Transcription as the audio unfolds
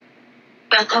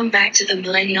Welcome back to the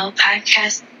Millenn-ILL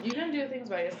Podcast. You can do things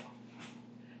by yourself.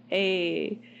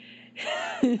 Hey.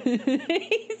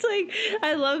 He's like,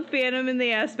 I love Phantom in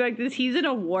the aspect that he's in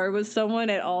a war with someone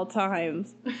at all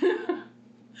times.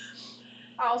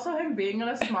 Also, him being in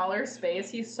a smaller space,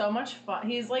 he's so much fun.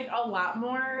 He's like a lot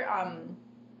more,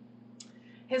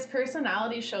 his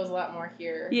personality shows a lot more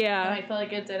here. Yeah. And I feel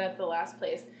like it did at the last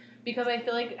place. Because I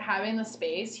feel like having the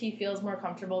space, he feels more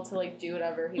comfortable to, like, do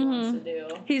whatever he wants to do.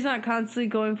 He's not constantly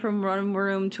going from one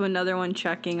room to another one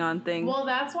checking on things. Well,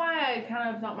 that's why I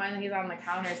kind of don't mind that he's on the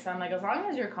counter. So I'm like, as long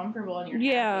as you're comfortable and you're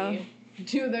happy.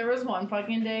 Dude, there was one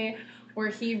fucking day where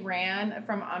he ran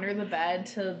from under the bed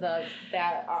to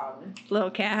that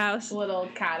little cat house. Little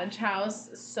cottage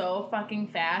house so fucking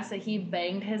fast that he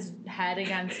banged his head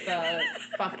against the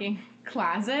fucking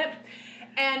closet.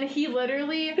 And he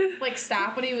literally, like,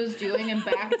 stopped what he was doing and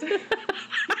backed.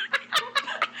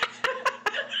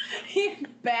 He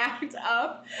backed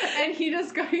up, and he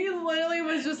literally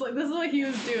was just like, this is what he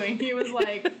was doing. He was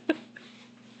like...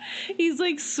 He's,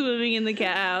 like, swimming in the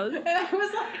cat house. And I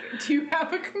was like, do you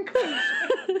have a concussion?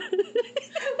 So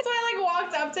I, like,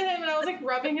 walked up to him, and I was, like,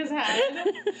 rubbing his head.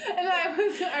 And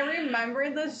I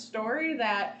remembered the story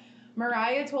that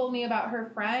Mariah told me about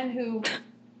her friend who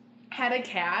had a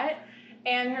cat.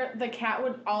 And the cat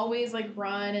would always, like,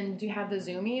 run and have the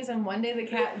zoomies. And one day the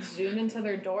cat zoomed into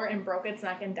their door and broke its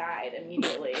neck and died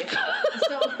immediately.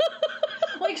 So,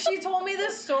 like, she told me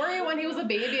this story when he was a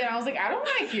baby. And I was like, I don't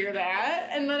want to hear that.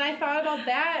 And then I thought about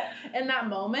that in that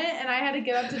moment. And I had to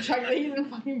get up to check that he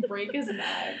didn't fucking break his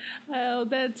neck. Oh,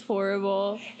 that's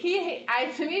horrible. To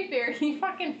be fair, he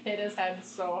fucking hit his head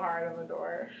so hard on the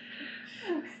door.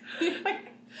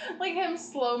 Like him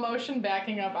slow motion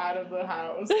backing up out of the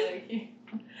house. Like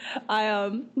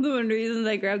the one reason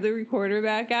I grabbed the recorder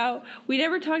back out, we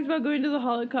never talked about going to the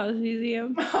Holocaust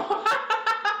Museum.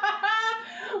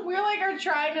 We're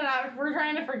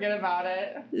trying to forget about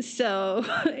it. So,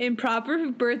 in proper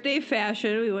birthday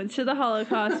fashion, we went to the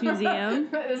Holocaust Museum.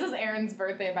 This is Aaron's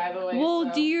birthday, by the way. Well,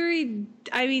 so. do you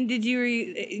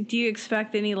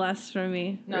expect any less from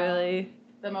me? No. Really?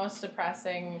 The most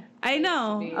depressing. I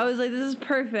know. I was like, this is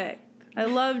perfect. I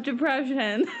love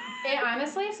depression. It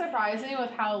honestly surprised me with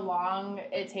how long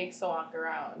it takes to walk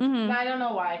around. Mm-hmm. And I don't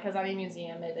know why, because at a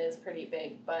museum it is pretty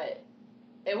big, but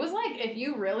it was like, if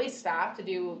you really stopped to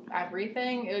do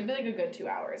everything, it would be like a good 2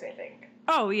 hours, I think.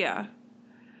 Oh, yeah.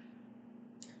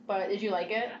 But did you like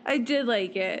it? I did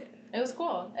like it. It was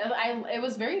cool. It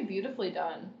was very beautifully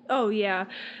done. Oh, yeah.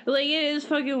 Like, it is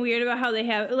fucking weird about how they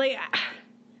have, like...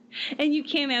 And you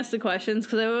can't ask the questions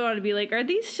because I would want to be like, are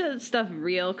these stuff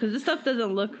real? Because this stuff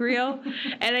doesn't look real.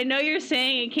 And I know you're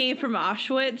saying it came from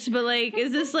Auschwitz, but, like,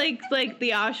 is this, like the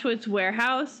Auschwitz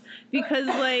warehouse? Because,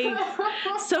 like,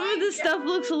 some of this stuff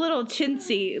looks a little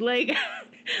chintzy. Like,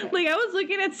 like, I was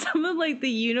looking at some of, like, the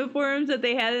uniforms that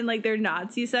they had in, like, their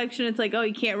Nazi section. It's like, oh,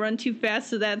 you can't run too fast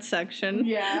to that section.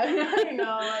 Yeah, I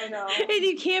know. And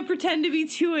you can't pretend to be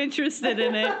too interested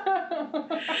in it.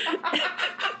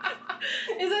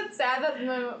 Is it sad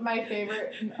that my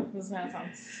favorite... No, this is going to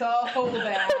sound so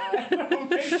bad. Oh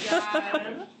my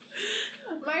god.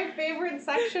 My favorite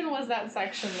section was that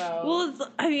section, though.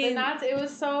 Well, it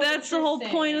was so that's the whole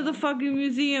point of the fucking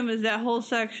museum, is that whole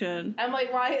section. I'm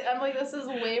like, why? I'm like, this is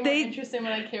way more interesting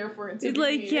when I care for it to be.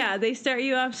 Like, yeah, they start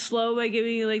you off slow by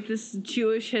giving you, like, this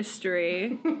Jewish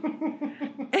history.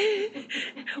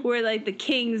 Where, like, the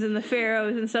kings and the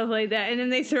pharaohs and stuff like that, and then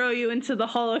they throw you into the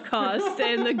Holocaust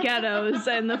and the ghettos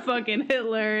and the fucking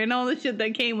Hitler and all the shit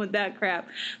that came with that crap.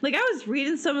 Like, I was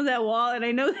reading some of that wall, and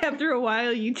I know after a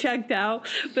while you checked out,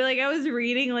 but, like, I was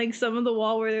reading, like, some of the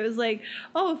wall where it was like,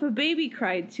 oh, if a baby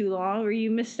cried too long or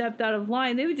you misstepped out of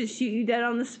line, they would just shoot you dead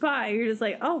on the spot. You're just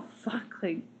like, oh, fuck,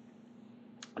 like,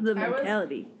 the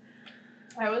mentality.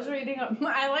 I was reading,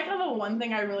 I like how the one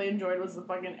thing I really enjoyed was the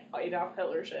fucking Adolf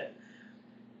Hitler shit.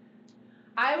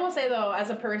 I will say, though, as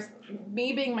a person,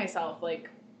 me being myself, like,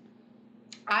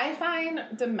 I find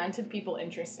demented people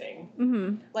interesting.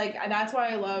 Mm-hmm. Like, that's why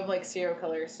I love, like, serial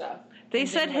killer stuff. They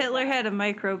said Hitler had a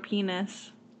micro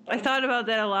penis. I thought about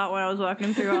that a lot when I was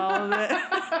walking through all of it.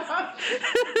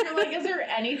 You're like, is there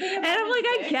anything about And I'm like,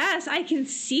 dick? I guess I can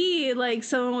see, like,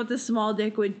 someone with a small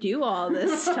dick would do all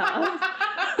this stuff.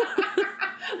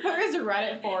 There is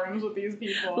Reddit forums with these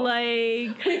people.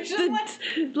 Like,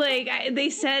 they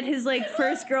said his, like,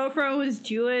 first girlfriend was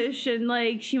Jewish, and,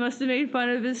 like, she must have made fun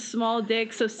of his small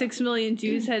dick, so 6 million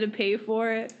Jews had to pay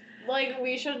for it. Like,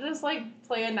 we should just, like,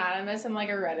 play anonymous in, like,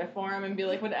 a Reddit forum and be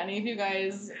like, would any of you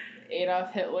guys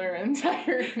Adolf Hitler an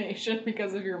entire nation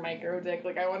because of your micro dick?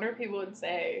 Like, I wonder what people would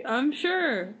say. I'm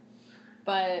sure.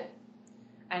 But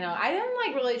I know. I didn't,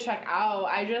 like, really check out.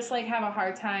 I just, like, have a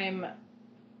hard time.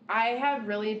 I have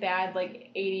really bad, like,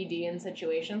 ADD in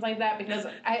situations like that because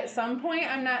at some point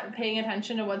I'm not paying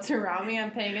attention to what's around me.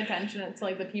 I'm paying attention to,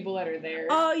 like, the people that are there.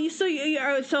 Oh,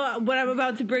 so what I'm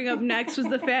about to bring up next was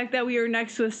the fact that we were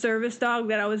next to a service dog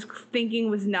that I was thinking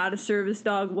was not a service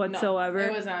dog whatsoever.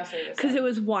 No, it was not a service dog. Because it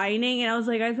was whining, and I was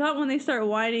like, I thought when they start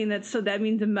whining, that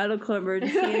means a medical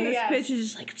emergency. And this bitch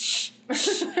is just like, shh.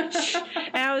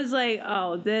 And I was like,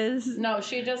 oh, this. No,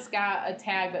 she just got a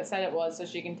tag that said it was, so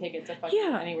she can take it to fucking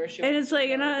anywhere she wants. And it's like,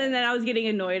 and then I was getting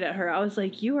annoyed at her. I was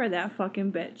like, you are that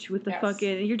fucking bitch with the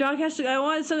fucking. Your dog has to. I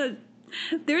wanted some.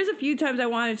 There's a few times I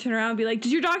wanted to turn around and be like,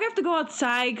 does your dog have to go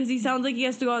outside? Because he sounds like he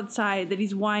has to go outside, that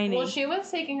he's whining. Well, she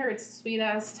was taking her sweet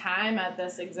ass time at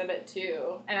this exhibit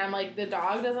too. And I'm like, the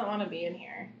dog doesn't want to be in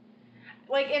here.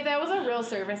 Like, if that was a real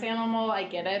service animal, I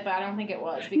get it, but I don't think it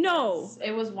was. Because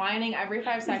it was whining every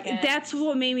 5 seconds. That's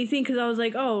what made me think, because I was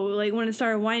like, oh, like, when it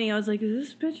started whining, I was like, is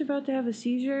this bitch about to have a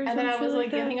seizure or something? And then I was,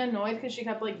 like getting that? Annoyed because she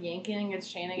kept, like, yanking its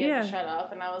chain and getting to shut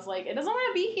up. And I was like, it doesn't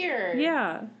want to be here.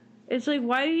 Yeah. It's like,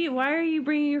 why are you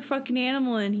bringing your fucking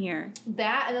animal in here?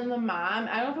 That, and then the mom,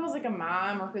 I don't know if it was, like, a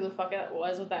mom or who the fuck it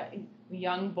was with that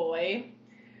young boy.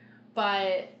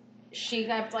 But she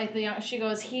kept, like, she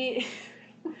goes,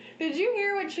 Did you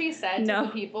hear what she said to the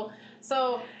people?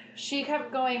 So she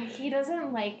kept going, he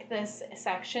doesn't like this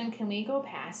section. Can we go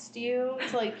past you?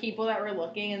 To, like, people that were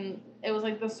looking. And it was,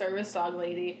 like, the service dog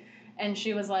lady. And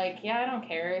she was like, yeah, I don't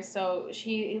care. So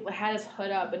she had his hood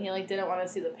up, and he, like, didn't want to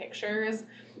see the pictures.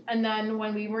 And then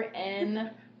when we were in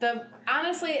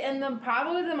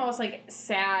probably the most, like,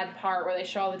 sad part where they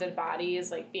show all the dead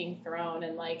bodies, like, being thrown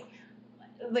and, like,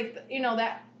 you know,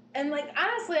 that. And, like,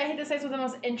 honestly, I hate to say this, but the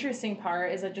most interesting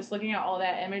part is, like, just looking at all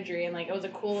that imagery, and, like, it was a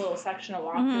cool little section to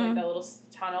walk through, like, that little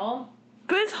tunnel.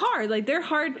 But it's hard. Like, they're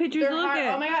hard pictures to look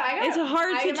at. Oh, my God. It's a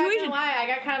hard situation. I'm not gonna lie. I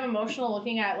got kind of emotional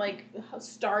looking at, like,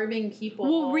 starving people.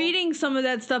 Well, reading some of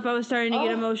that stuff, I was starting to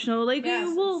get emotional. Like,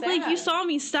 like, you saw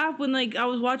me stop when, like, I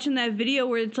was watching that video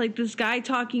where it's, like, this guy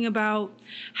talking about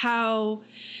how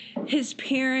his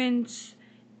parents,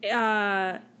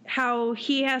 how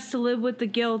he has to live with the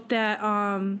guilt that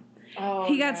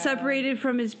he got separated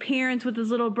from his parents with his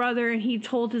little brother, and he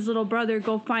told his little brother,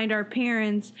 go find our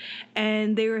parents,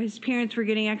 and his parents were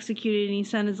getting executed, and he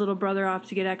sent his little brother off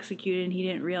to get executed, and he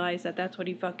didn't realize that that's what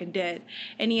he fucking did.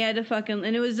 And he had to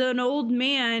and it was an old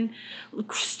man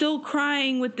still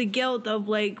crying with the guilt of,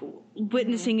 like,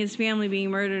 witnessing his family being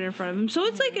murdered in front of him. So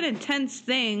it's like an intense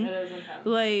thing. It is intense.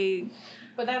 Like,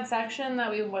 but that section that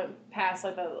we went past,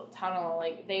 like, the tunnel,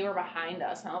 like, they were behind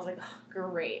us, and I was like, oh,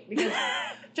 great. Because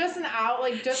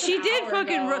she did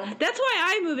fucking that's why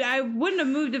I moved. I wouldn't have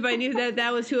moved if I knew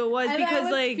that was who it was. And because, I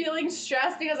was like, feeling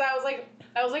stressed because I was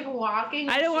walking.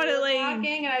 I didn't want to, like,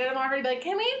 walking, and I didn't want her to be like,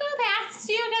 can we go past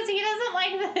you? Because he doesn't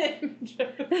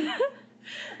like the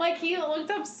Like, he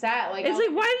looked upset. Like, it's like,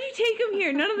 why did you take him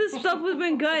here? None of this stuff would have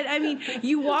been good. I mean,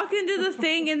 you walk into the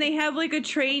thing, and they have, like, a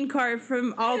train car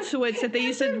from Auschwitz that they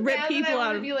used to rip people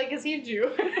out of. Be like, is he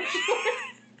Jewish?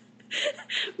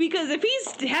 Because if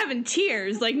he's having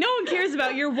tears, like, no one cares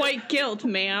about your white guilt,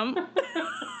 ma'am.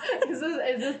 Is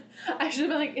this? I should have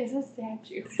been like, is this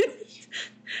statue?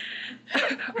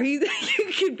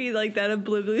 You could be like that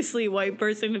obliviously white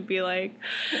person and be like,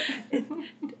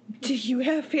 do you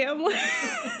have family?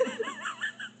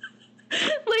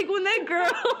 Like, when that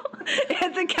girl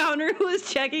at the counter who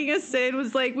was checking us in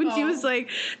was like, when she was, like,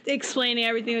 explaining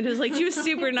everything, it was like, she was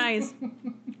super nice.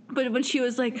 But when she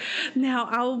was like, now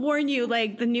I'll warn you,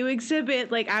 like, the new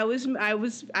exhibit, like,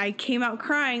 I came out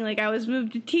crying, like, I was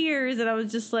moved to tears, and I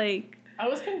was just like, I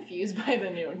was confused by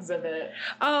the new exhibit.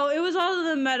 Oh, it was all of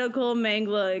the medical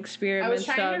Mangla experiment I was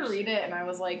trying stuff. to read it, and I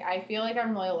was like, I feel like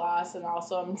I'm really lost, and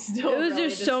also I'm still It was really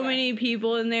just so many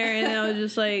people in there, and I was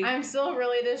just like... I'm still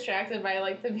really distracted by,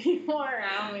 like, the people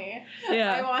around me.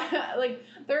 Yeah.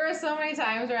 There are so many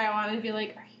times where I wanted to be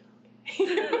like, are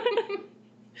you okay?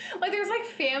 Like, there's, like,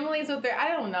 families with I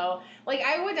don't know. Like,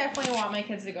 I would definitely want my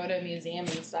kids to go to a museum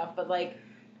and stuff, but, like,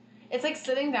 it's like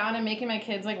sitting down and making my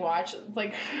kids, like, watch,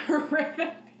 like,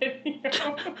 horrific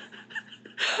video.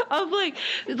 Of, like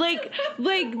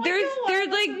they're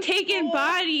like taking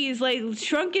bodies, like,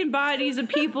 shrunken bodies of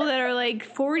people that are, like,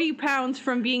 40 pounds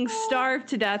from being starved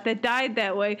to death that died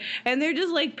that way, and they're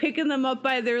just, like, picking them up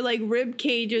by their, like, rib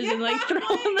cages and, like,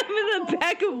 throwing them in the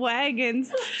back of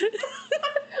wagons.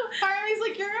 Harley's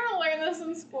like, you're gonna learn this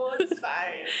in school, it's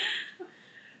fine.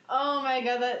 Oh Oh my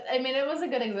god, it was a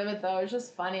good exhibit though. It was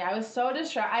just funny. I was so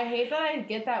distracted. I hate that I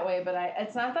get that way, but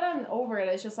it's not that I'm over it.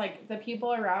 It's just like the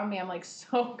people around me. I'm like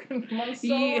I'm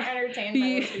so entertained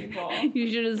by those people. You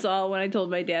should have saw when I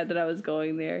told my dad that I was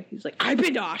going there. He's like, I've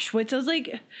been to Auschwitz. I was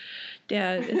like,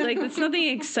 Dad, it's like it's nothing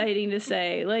exciting to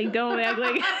say. Like, don't act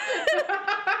like.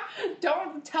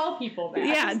 Don't tell people that.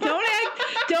 Yeah, don't act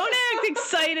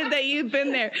excited that you've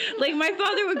been there. Like, my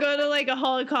father would go to like a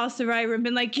Holocaust survivor and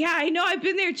been like, yeah, I know, I've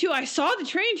been there too. I saw the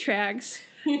train tracks.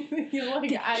 He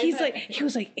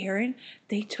was like, Aaron,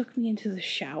 they took me into the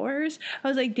showers. I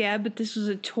was like, Dad, but this was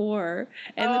a tour,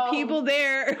 and the people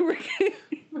there were.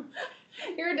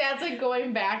 Your dad's like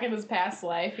going back in his past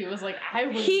life. He was like, I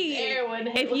was there when.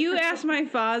 If you asked my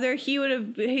father, he would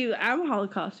have. I'm a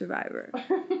Holocaust survivor.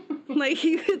 Like,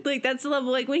 he could, like, that's the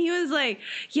level. Like, when he was like,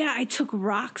 yeah, I took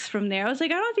rocks from there. I was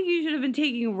like, I don't think you should have been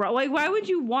taking rocks. Like, why would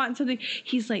you want something?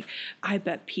 He's like, I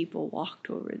bet people walked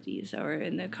over these that were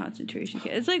in the concentration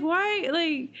camp. It's like, why?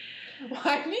 Like,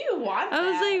 why do you want that?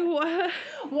 I was like,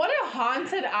 what? What a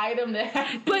haunted item to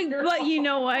have. But you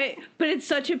know what? But it's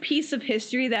such a piece of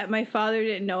history that my father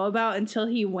didn't know about until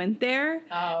he went there.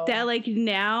 Oh. That, like,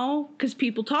 now, because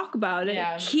people talk about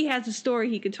it, he has a story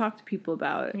he could talk to people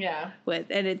about. Yeah. With,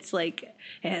 and it's like,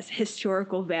 it has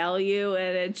historical value,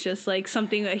 and it's just like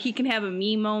something that he can have a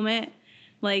me moment.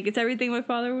 Like, it's everything my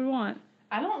father would want.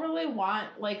 I don't really want,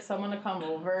 like, someone to come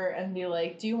over and be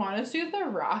like, do you want to see the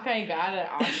rock I got at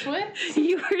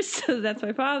Auschwitz? That's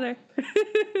my father.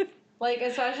 Like,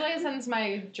 especially since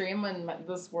my dream in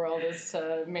this world is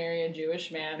to marry a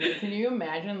Jewish man. Like, can you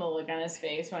imagine the look on his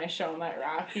face when I show him that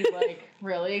rock? He's like,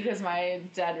 really? Because my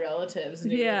dead relatives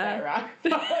knew that rock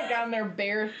like on their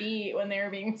bare feet when they were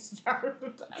being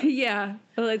starved. Yeah.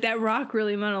 Like, that rock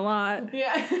really meant a lot.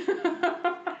 Yeah.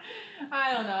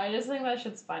 I don't know. I just think that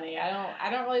shit's funny. I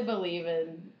don't really believe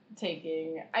in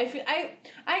taking. I'm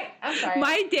sorry.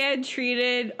 My dad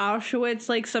treated Auschwitz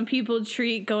like some people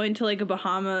treat going to like a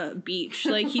Bahama beach.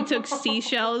 Like, he took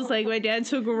seashells. Like, my dad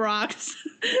took rocks.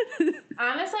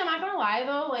 Honestly, I'm not gonna lie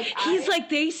though. Like, he's like,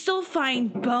 they still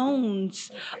find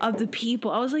bones of the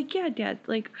people. I was like, yeah, Dad.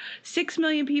 Like, 6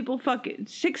 million people. Fucking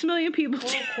 6 million people.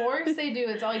 Well, of course they do.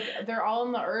 It's like they're all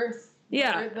in the earth.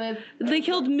 Yeah, they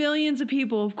killed millions of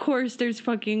people. Of course, there's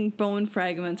fucking bone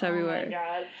fragments everywhere. Oh my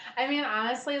god. I mean,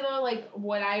 honestly though, like,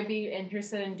 would I be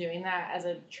interested in doing that as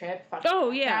a trip?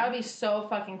 Oh yeah, that would be so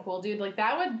fucking cool, dude. Like,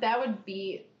 that would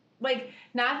be like,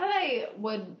 not that I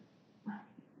would.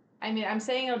 I mean, I'm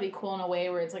saying it'll be cool in a way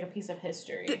where it's like a piece of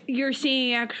history. You're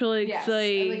seeing actually, yes.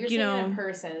 like, you're you seeing know, it in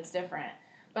person. It's different.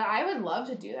 But I would love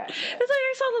to do that shit. It's like,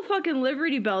 I saw the fucking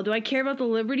Liberty Bell. Do I care about the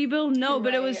Liberty Bell? No,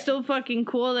 but it was still fucking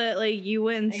cool that, like, you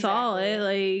went and saw it.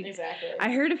 Like, exactly.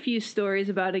 I heard a few stories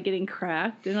about it getting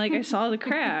cracked, and, like, I saw the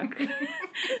crack.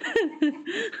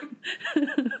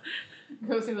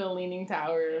 Go see the Leaning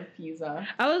Tower of Pisa.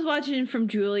 I was watching From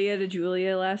Julia to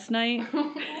Julia last night.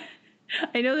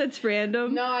 I know that's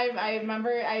random. No, I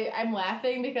remember, I'm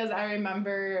laughing because I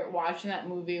remember watching that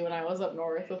movie when I was up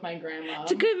north with my grandma.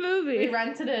 It's a good movie. We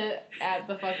rented it at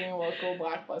the fucking local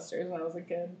Blockbusters when I was a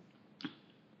kid.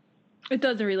 It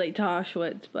doesn't relate to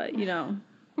Auschwitz, but, you know.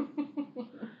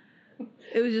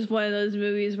 It was just one of those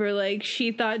movies where, like,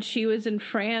 she thought she was in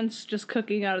France just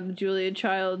cooking out of the Julia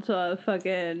Child's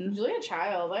fucking... Julia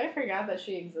Child? I forgot that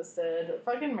she existed.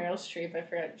 Fucking Meryl Streep, I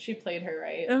forgot. She played her,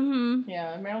 right? Mm-hmm.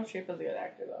 Yeah, Meryl Streep is a good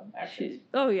actor, though.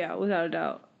 Oh, yeah, without a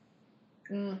doubt.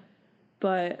 Mm.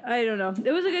 But, I don't know.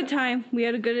 It was a good time. We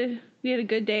had a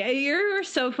good day. You were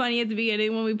so funny at the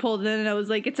beginning when we pulled in, and I was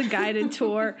like, it's a guided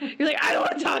tour. You're like, I don't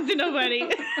want to talk to nobody.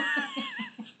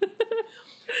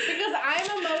 Because I'm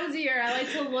a mosier. I like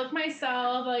to look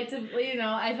myself. I like to, you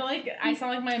know, I feel like I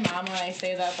sound like my mom when I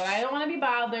say that, but I don't want to be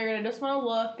bothered. I just want to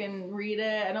look and read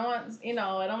it. I don't want, you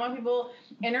know, I don't want people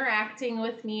interacting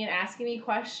with me and asking me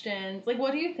questions. Like,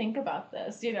 what do you think about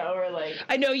this? You know, or like...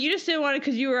 I know, you just didn't want to,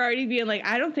 because you were already being like,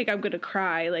 I don't think I'm going to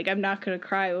cry. Like, I'm not going to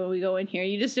cry when we go in here.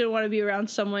 You just didn't want to be around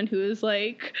someone who is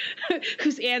like,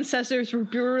 whose ancestors were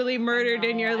brutally murdered,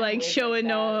 and you're like showing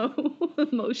no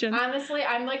emotion. Honestly,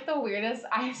 I'm like the weirdest.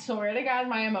 I swear to God,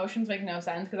 my emotions make no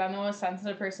sense because I'm the most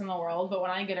sensitive person in the world. But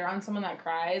when I get around someone that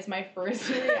cries, my first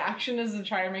reaction is to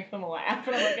try to make them laugh.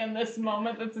 And I'm like, in this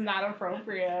moment, that's not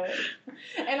appropriate.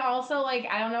 And also, like,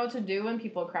 I don't know what to do when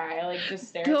people cry. I, like, just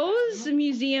stare. Those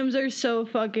museums are so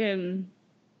fucking...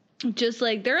 just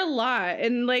like they're a lot,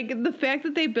 and like the fact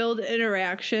that they build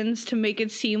interactions to make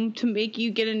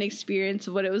you get an experience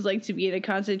of what it was like to be in a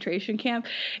concentration camp.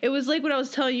 It was like what I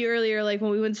was telling you earlier, like when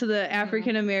we went to the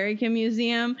African American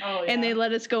Museum and they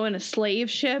let us go in a slave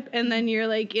ship, and then you're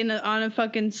like on a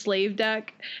fucking slave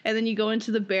deck, and then you go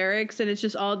into the barracks and it's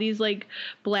just all these like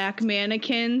black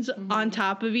mannequins on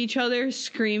top of each other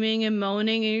screaming and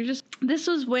moaning, and this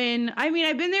was when, I mean,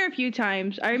 I've been there a few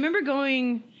times. I remember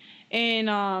going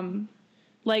in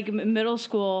like middle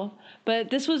school, but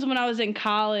this was when I was in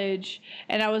college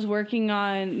and I was working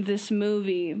on this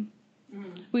movie.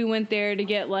 We went there to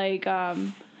get like not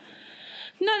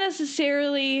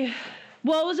necessarily,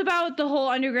 well, it was about the whole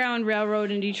Underground Railroad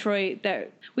in Detroit,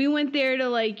 that we went there to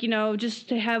like, you know, just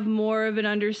to have more of an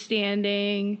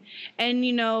understanding, and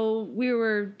you know, we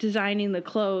were designing the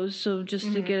clothes, so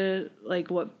just to get like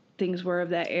what things were of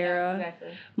that era,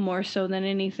 more so than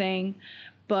anything.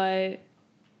 But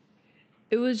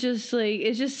it was just like,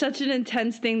 it's just such an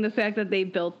intense thing, the fact that they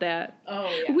built that. Oh,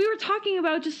 yeah. We were talking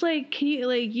about just like, can you,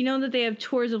 like, you know that they have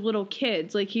tours of little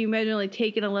kids. Like, can you imagine like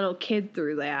taking a little kid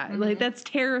through that? Like, that's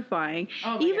terrifying.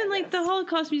 Even God, like the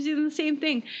Holocaust Museum, the same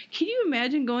thing. Can you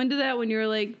imagine going to that when you were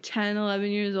like 10, 11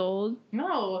 years old?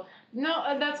 No,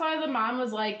 that's why the mom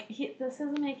was like, this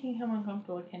isn't making him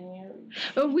uncomfortable, can you?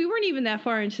 But we weren't even that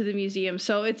far into the museum,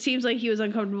 so it seems like he was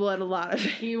uncomfortable at a lot of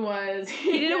it. He was.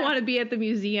 He didn't want to be at the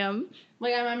museum.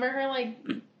 Like, I remember her, like,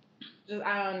 just,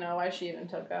 I don't know why she even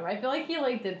took them. I feel like he,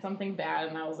 like, did something bad,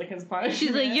 and that was, like, his punishment. She's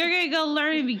like, you're gonna go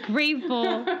learn and be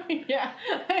grateful. Yeah,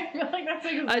 I feel like that's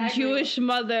exactly... A Jewish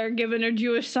mother giving her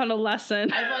Jewish son a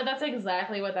lesson. I feel like that's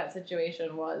exactly what that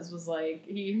situation was like,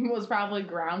 he was probably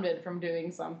grounded from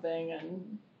doing something,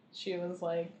 and she was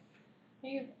like, are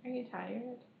you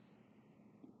tired?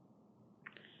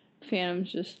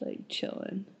 Phantom's just, like,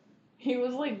 chilling. He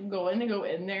was, like, going to go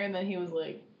in there, and then he was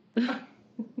like...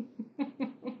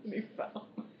 He fell.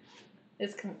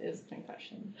 It's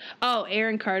concussion. Oh,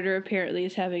 Aaron Carter apparently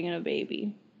is having a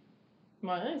baby.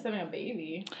 What? He's having a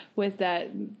baby? With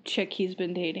that chick he's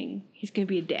been dating. He's gonna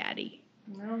be a daddy.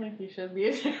 I don't think he should be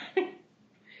a daddy.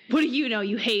 What do you know,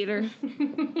 you hater?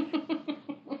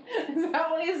 Is that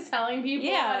what he's telling people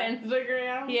on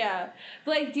Instagram? Yeah.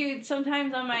 Like, dude,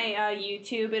 sometimes on my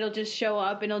YouTube, it'll just show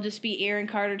up and it'll just be Aaron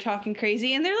Carter talking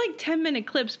crazy. And they're like 10-minute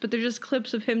clips, but they're just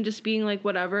clips of him just being like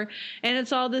whatever. And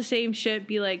it's all the same shit.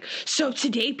 Be like, so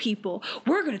today, people,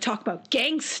 we're going to talk about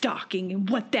gang stalking and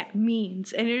what that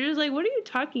means. And you're just like, what are you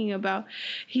talking about?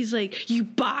 He's like, you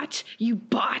fucking...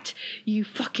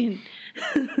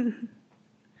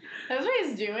 That's what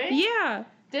he's doing? Yeah.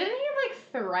 Didn't he, like,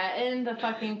 threaten to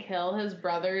fucking kill his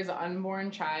brother's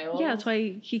unborn child? Yeah, that's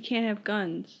why he can't have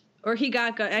guns. Or he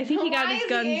got guns. I think he got his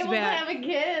guns back. Why is he able to have a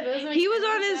kid? He was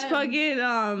on his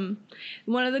fucking,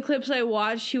 one of the clips I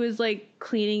watched, he was, like,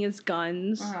 cleaning his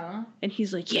guns. Uh-huh. And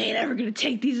he's like, you ain't ever gonna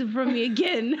take these from me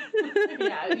again.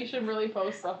 Yeah, you should really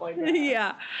post stuff like that.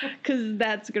 Yeah, because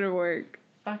that's gonna work.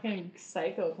 Fucking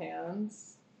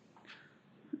psychopaths.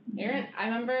 Aaron, I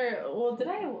remember,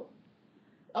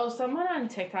 someone on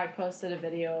TikTok posted a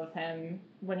video of him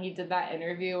when he did that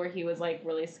interview where he was, like,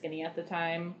 really skinny at the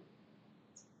time.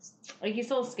 Like, he's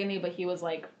still skinny, but he was,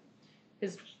 like,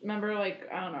 remember, like,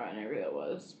 I don't know what interview it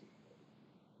was.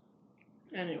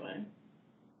 Anyway.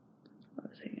 What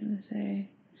was I gonna say?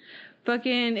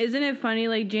 Fucking, isn't it funny,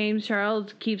 like, James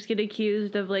Charles keeps getting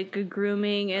accused of, like,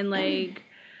 grooming and, like...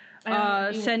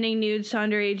 sending nudes to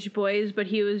underage boys, but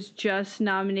he was just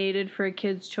nominated for a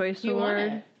Kids' Choice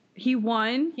Award. He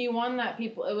won? He won that he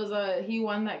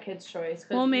won that Kids' Choice.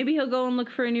 Well, maybe he'll go and look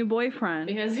for a new boyfriend.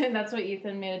 Because that's what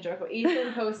Ethan made a joke about.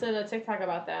 Ethan posted a TikTok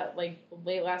about that, like,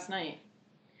 late last night.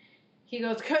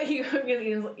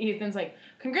 Ethan's like,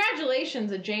 congratulations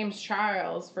to James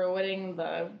Charles for winning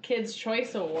the Kids'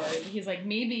 Choice Award. He's like,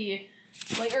 maybe...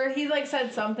 Like, or he, like,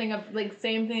 said something of, like,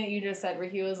 same thing that you just said, where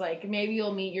he was like, maybe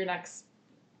you'll meet your next,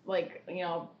 like, you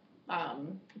know,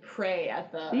 prey at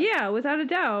the... Yeah, without a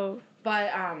doubt. But,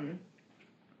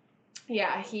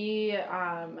 yeah, he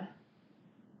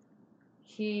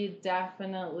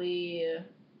definitely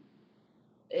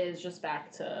is just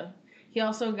back to... He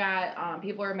also got,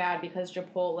 people are mad because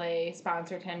Chipotle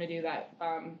sponsored him to do that,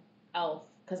 e.l.f.,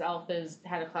 because e.l.f.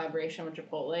 had a collaboration with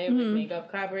Chipotle, like, makeup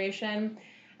collaboration.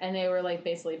 And they were, like,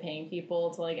 basically paying people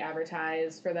to, like,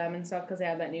 advertise for them and stuff because they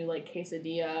have that new, like,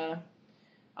 quesadilla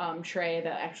tray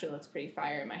that actually looks pretty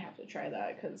fire. I might have to try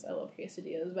that because I love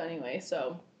quesadillas. But anyway,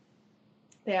 so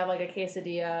they have, like, a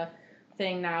quesadilla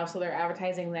thing now. So they're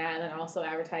advertising that and then also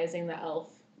advertising the e.l.f.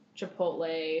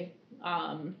 Chipotle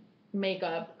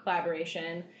makeup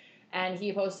collaboration. And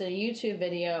he posted a YouTube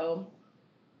video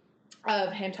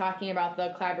of him talking about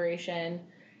the collaboration,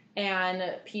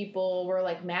 and people were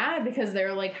like mad because they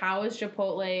were like, how is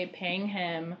Chipotle paying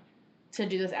him to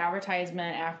do this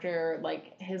advertisement after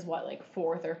like his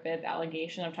fourth or fifth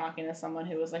allegation of talking to someone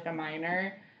who was like a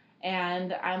minor?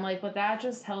 And I'm like, but that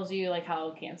just tells you like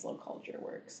how cancel culture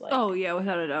works. Like, oh yeah,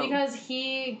 without a doubt. Because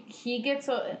he gets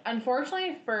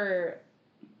unfortunately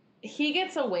he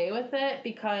gets away with it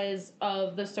because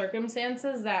of the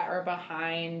circumstances that are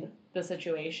behind the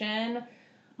situation.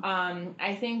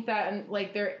 I think that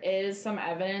like there is some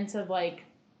evidence of like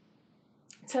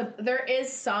there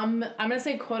is some, I'm going to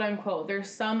say quote unquote, there's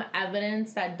some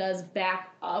evidence that does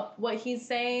back up what he's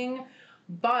saying,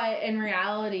 but in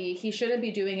reality, he shouldn't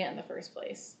be doing it in the first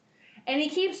place. And he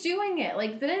keeps doing it.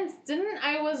 Like, didn't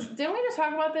we just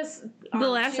talk about this? The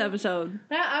last episode.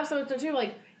 That episode too.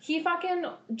 Like, he fucking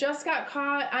just got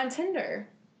caught on Tinder.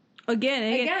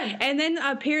 Again. And then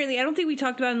apparently, I don't think we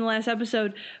talked about it in the last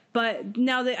episode, but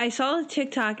now that I saw a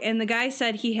TikTok and the guy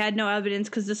said he had no evidence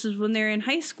because this is when they were in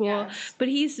high school. Yes. But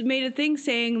he's made a thing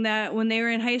saying that when they were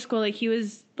in high school, like he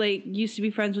was like used to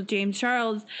be friends with James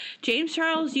Charles. James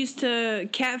Charles used to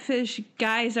catfish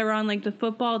guys that were on like the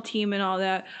football team and all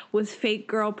that with fake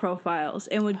girl profiles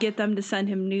and would get them to send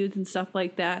him nudes and stuff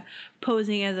like that,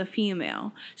 posing as a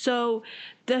female. So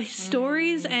the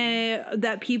stories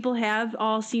that people have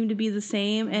all seem to be the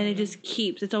same, and it just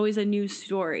keeps. It's always a new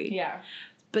story. Yeah.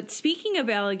 But speaking of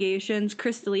allegations,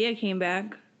 Chris D'Elia came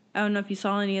back. I don't know if you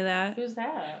saw any of that. Who's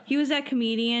that? He was that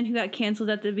comedian who got canceled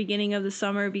at the beginning of the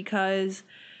summer because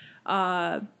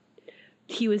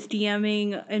he was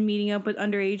DMing and meeting up with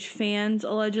underage fans,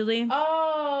 allegedly.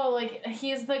 Oh, like,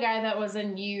 he's the guy that was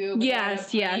in You.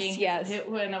 Yes.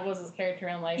 When it was his character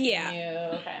in Life Yeah. in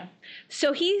You. Okay.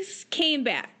 So he came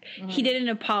back. Mm-hmm. He did an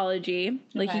apology.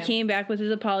 Like, he came back with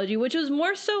his apology, which was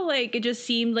more so, like, it just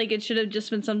seemed like it should have just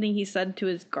been something he said to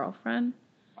his girlfriend.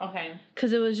 Okay.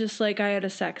 Because it was just like, I'm a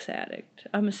sex addict.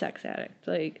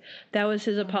 Like, that was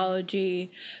his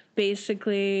apology.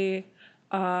 Basically,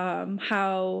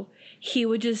 how he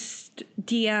would just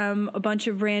DM a bunch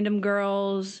of random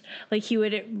girls. Like, he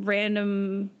would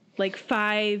random, like,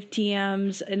 5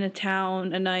 DMs in a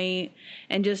town a night.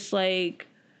 And just, like,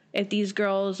 if these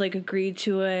girls, like, agreed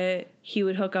to it, he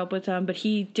would hook up with them. But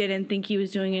he didn't think he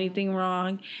was doing anything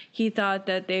wrong. He thought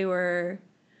that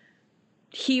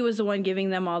he was the one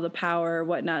giving them all the power or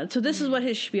whatnot. So this is what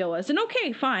his spiel was. And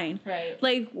okay, fine. Right.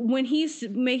 Like, when he's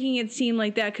making it seem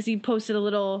like that, because he posted a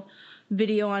little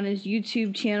video on his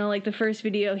YouTube channel, like the first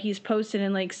video he's posted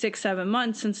in like 6-7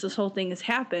 months since this whole thing has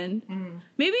happened.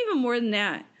 Maybe even more than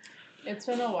that. It's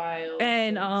been a while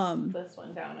and since this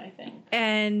went down, I think.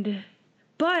 And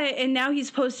now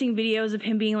he's posting videos of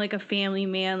him being like a family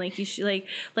man, like he should,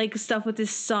 like stuff with his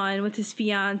son, with his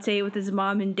fiance, with his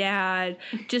mom and dad,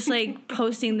 just like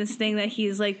posting this thing that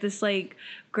he's like this like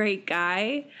great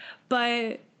guy,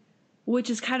 but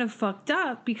which is kind of fucked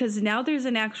up because now there's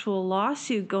an actual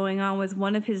lawsuit going on with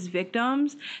one of his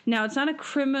victims. Now it's not a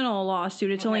criminal lawsuit,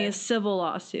 it's only a civil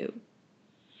lawsuit.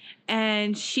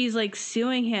 And she's like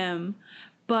suing him,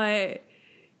 but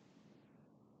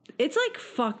it's like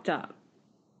fucked up.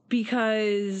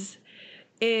 Because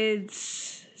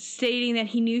it's stating that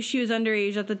he knew she was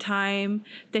underage at the time,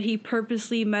 that he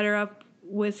purposely met her up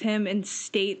with him in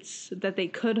states that they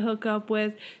could hook up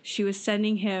with. She was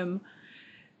sending him,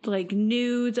 like,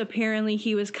 nudes. Apparently,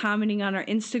 he was commenting on her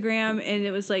Instagram, and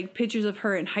it was, like, pictures of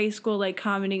her in high school, like,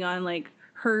 commenting on, like,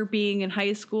 her being in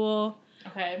high school.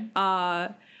 Okay.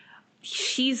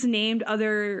 She's named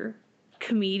other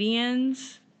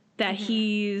comedians that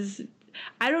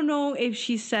I don't know if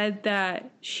she said that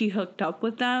she hooked up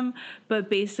with them, but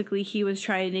basically he was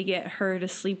trying to get her to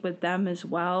sleep with them as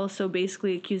well. So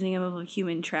basically accusing him of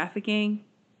human trafficking.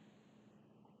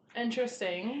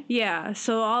 Interesting. Yeah,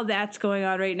 so all that's going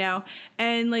on right now.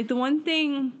 And, like, the one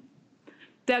thing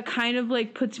that kind of,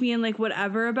 like, puts me in, like,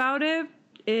 whatever about it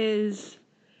is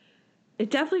it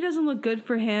definitely doesn't look good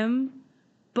for him,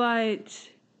 but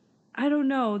I don't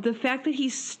know. The fact that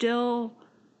he's still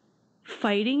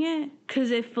fighting it,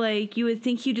 because if, like, you would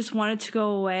think he just wanted to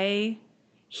go away,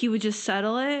 he would just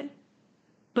settle it,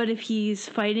 but if he's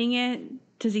fighting it,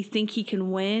 does he think he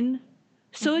can win?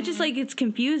 So it's just like, it's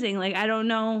confusing. Like, I don't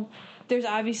know, there's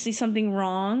obviously something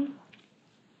wrong.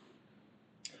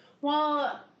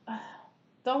 Well,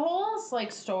 the whole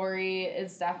like story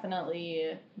is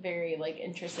definitely very like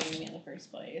interesting to me in the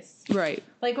first place. Right.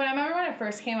 Like, when it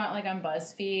first came out, like, on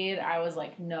BuzzFeed, I was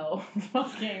like, no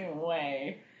fucking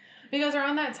way. Because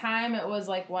around that time, it was,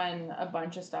 like, when a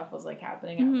bunch of stuff was, like,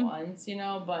 happening at once, you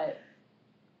know? But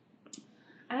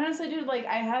Honestly, dude, like,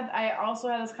 I also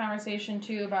had this conversation,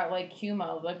 too, about, like,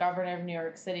 Cuomo, the governor of New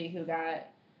York City, who got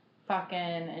fucking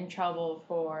in trouble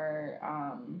for,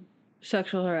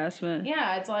 Sexual harassment.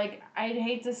 Yeah, it's like, I'd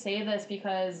hate to say this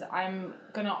because I'm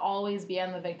gonna always be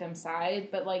on the victim's side,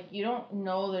 but, like, you don't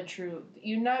know the truth.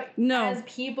 No. As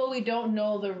people, we don't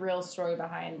know the real story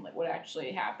behind, like, what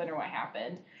actually happened or what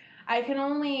happened. I can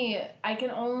only,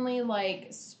 like,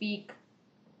 speak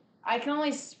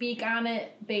on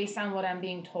it based on what I'm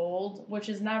being told, which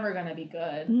is never going to be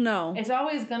good. No. It's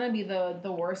always going to be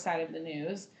the worst side of the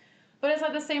news. But it's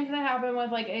like the same thing that happened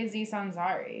with, like, Aziz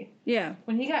Ansari. Yeah.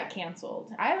 When he got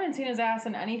canceled. I haven't seen his ass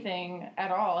in anything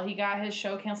at all. He got his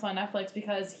show canceled on Netflix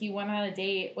because he went on a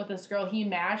date with this girl he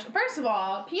matched. First of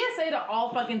all, PSA to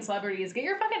all fucking celebrities, get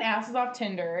your fucking asses off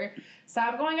Tinder.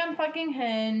 Stop going on fucking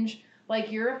Hinge.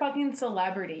 Like, you're a fucking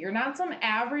celebrity. You're not some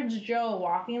average Joe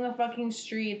walking the fucking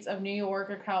streets of New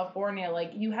York or California.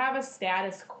 Like, you have a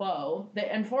status quo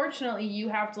that, unfortunately, you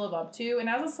have to live up to. And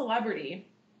as a celebrity,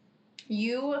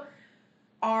 you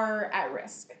are at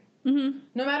risk. Mm-hmm.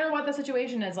 No matter what the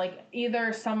situation is. Like,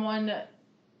 either someone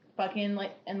fucking,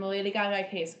 like, in the Lady Gaga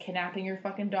case, kidnapping your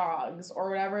fucking dogs or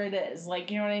whatever it is.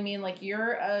 Like, you know what I mean? Like,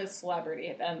 you're a celebrity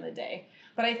at the end of the day.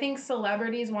 But I think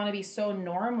celebrities want to be so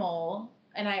normal,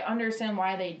 and I understand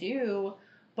why they do,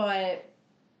 but,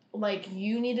 like,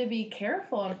 you need to be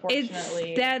careful,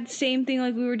 unfortunately. It's that same thing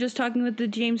like we were just talking with the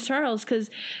James Charles, because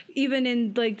even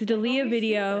in, like, the D'Elia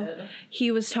video, stupid.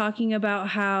 He was talking about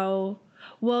how,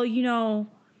 well, you know,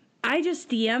 I just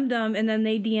DM'd them, and then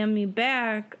they DM'd me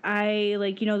back.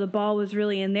 The ball was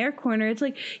really in their corner. It's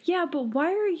like, yeah, but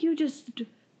why are you just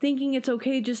thinking it's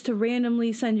okay just to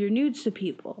randomly send your nudes to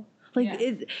people? Like,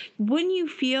 Yeah. Wouldn't you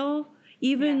feel...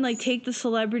 Even, Yes. like, take the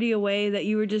celebrity away that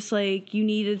you were just, like, you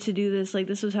needed to do this. Like,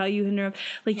 this was how you interrupt.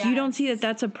 Like, Yes. You don't see that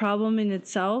that's a problem in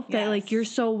itself? That, like, Yes. you're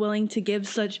so willing to give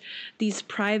such these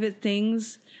private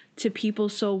things to people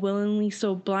so willingly,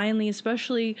 so blindly,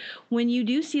 especially when you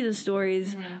do see the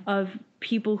stories of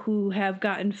people who have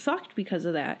gotten fucked because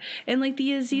of that. And, like,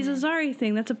 the Aziz Ansari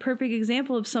thing, that's a perfect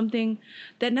example of something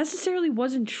that necessarily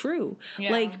wasn't true.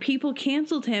 Yeah. Like, people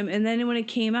canceled him, and then when it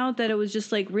came out that it was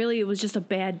just, like, really, it was just a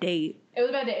bad date. It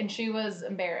was a bad day, and she was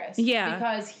embarrassed. Yeah.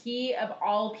 Because he, of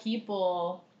all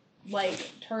people,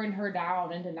 like, turned her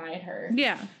down and denied her.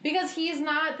 Yeah. Because he's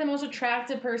not the most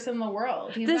attractive person in the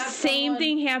world. He's The not same someone...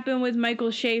 thing happened with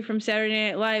Michael Shea from Saturday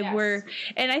Night Live, Yes.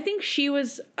 and I think she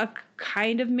was a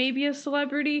kind of maybe a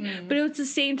celebrity, but it was the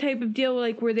same type of deal,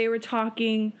 like, where they were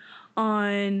talking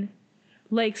on,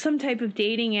 like, some type of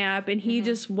dating app, and he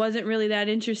just wasn't really that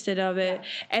interested of it. Yeah.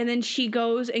 And then she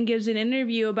goes and gives an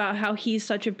interview about how he's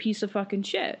such a piece of fucking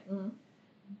shit.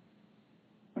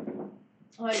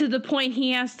 Like, To the point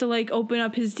he has to, like, open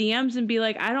up his DMs and be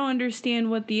like, I don't understand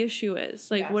what the issue is.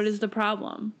 Like, Yes. what is the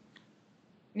problem?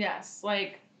 yes,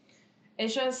 like,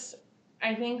 it's just,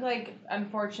 I think, like,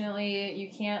 unfortunately, you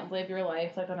can't live your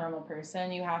life like a normal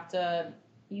person. You have to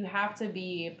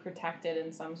be protected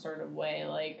in some sort of way,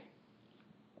 like,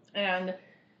 and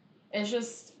it's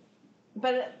just,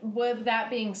 but with that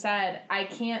being said, I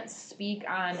can't speak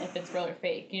on if it's real or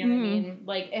fake, you know what I mean?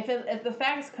 Like, if the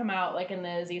facts come out, like in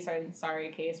the Aziz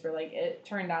Ansari case, where, like, it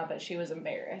turned out that she was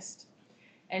embarrassed,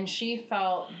 and she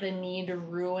felt the need to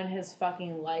ruin his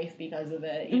fucking life because of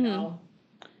it, you know?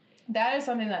 That is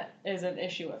something that is an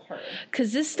issue with her.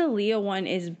 Because this D'Elia one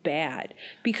is bad.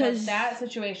 Because But that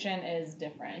situation is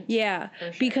different. Yeah, for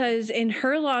sure. because in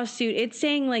her lawsuit, it's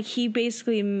saying, like, he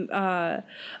basically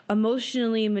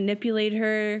emotionally manipulated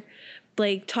her,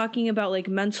 like, talking about, like,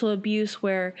 mental abuse,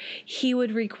 where he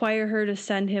would require her to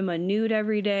send him a nude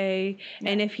every day,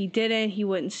 and if he didn't, he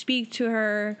wouldn't speak to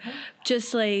her.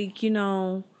 Just, like, you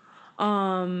know,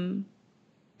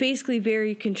 basically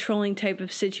very controlling type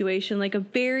of situation, like a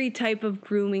very type of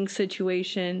grooming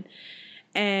situation.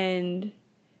 And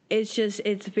it's just,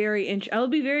 it'll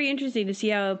be very interesting to see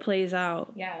how it plays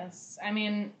out. Yes. I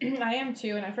mean, I am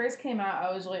too. When it first came out,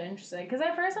 I was really interested. Because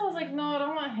at first I was like, no, I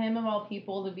don't want him of all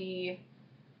people to be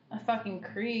a fucking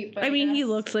creep. But I mean, he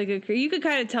looks like a creep. You could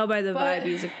kind of tell by the vibe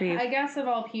he's a creep. I guess of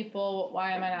all people,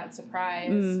 why am I not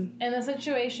surprised? In the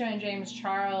situation with James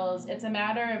Charles, it's a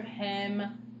matter of him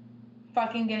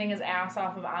fucking getting his ass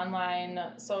off of online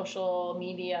social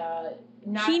media.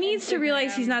 He needs to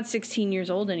realize he's not 16 years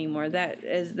old anymore. That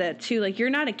is that too. Like, you're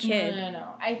not a kid.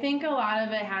 No. I think a lot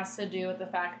of it has to do with the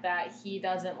fact that he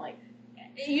doesn't, like,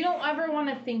 you don't ever want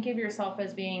to think of yourself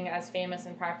as being as famous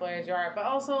and popular as you are, but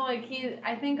also, like,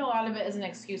 I think a lot of it is an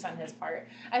excuse on his part.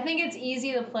 I think it's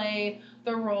easy to play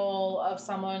the role of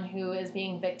someone who is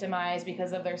being victimized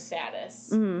because of their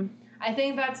status. I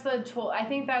think that's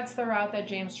the route that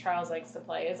James Charles likes to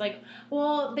play. It's like,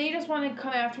 well, they just want to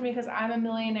come after me because I'm a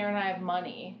millionaire and I have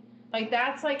money. Like,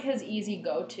 that's, like, his easy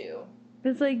go-to.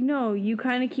 It's like, no, you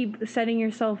kind of keep setting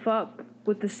yourself up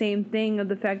with the same thing of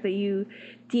the fact that you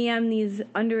DM these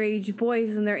underage boys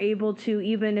and they're able to,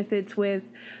 even if it's with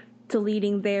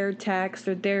deleting their text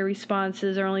or their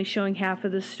responses or only showing half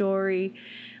of the story,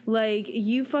 like,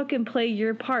 you fucking play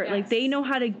your part. Yes. Like, they know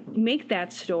how to make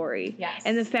that story. Yes.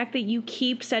 And the fact that you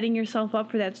keep setting yourself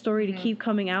up for that story to keep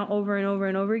coming out over and over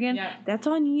and over again, that's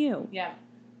on you. Yeah,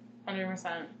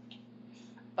 100%.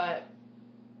 But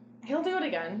he'll do it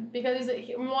again because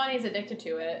he's addicted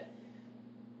to it.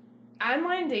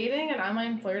 Online dating and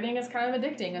online flirting is kind of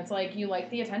addicting. It's like you like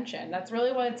the attention. That's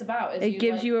really what it's about. It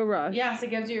gives you a rush. Yes,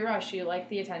 it gives you a rush. You like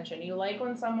the attention. You like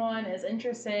when someone is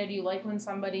interested. You like when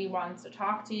somebody wants to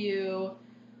talk to you.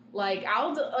 Like,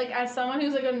 as someone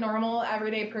who's like a normal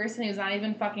everyday person who's not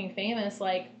even fucking famous,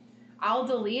 like, I'll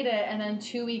delete it and then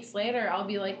 2 weeks later I'll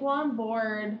be like, well, I'm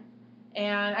bored.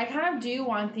 And I kind of do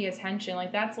want the attention.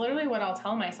 Like, that's literally what I'll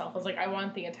tell myself is like, I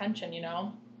want the attention, you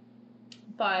know?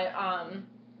 But,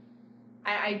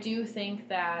 I do think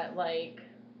that, like,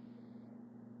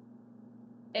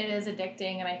 it is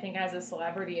addicting, and I think as a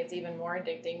celebrity it's even more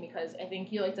addicting because I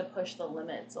think you like to push the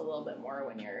limits a little bit more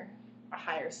when you're a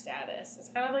higher status. It's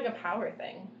kind of like a power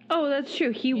thing. Oh, that's true.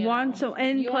 He wants so,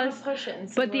 and you plus, push it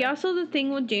and but also the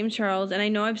thing with James Charles, and I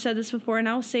know I've said this before, and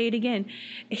I'll say it again,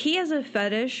 he has a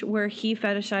fetish where he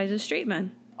fetishizes straight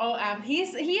men. Oh, he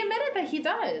admitted that he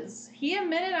does. He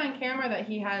admitted on camera that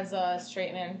he has a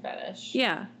straight man fetish.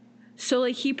 Yeah. So,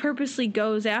 like, he purposely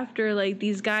goes after, like,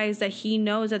 these guys that he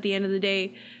knows at the end of the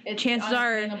day, chances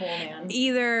are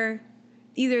either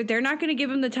they're not going to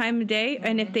give him the time of day,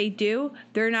 and if they do,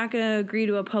 they're not going to agree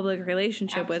to a public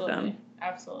relationship with them.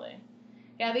 Absolutely.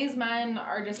 Yeah, these men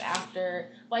are just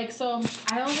after, like, so,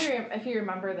 I don't know if you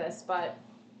remember this, but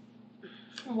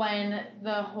when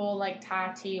the whole, like,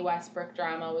 Tati Westbrook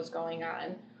drama was going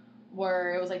on,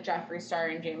 where it was like Jeffree Star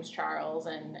and James Charles,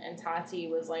 and Tati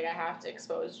was like, I have to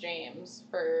expose James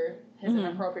for his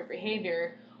inappropriate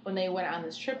behavior when they went on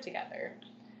this trip together.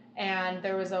 And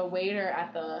there was a waiter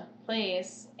at the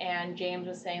place, and James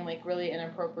was saying, like, really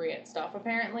inappropriate stuff,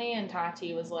 apparently, and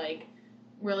Tati was, like,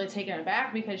 really taken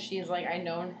aback because she's like, I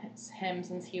known him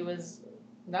since he was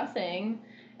nothing,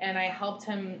 and I helped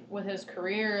him with his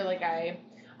career, like,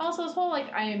 also, this whole,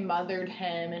 like, I mothered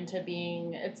him into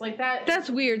being, it's like that. That's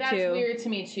weird, too. That's weird to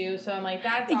me, too. So I'm like,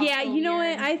 that's also yeah, you know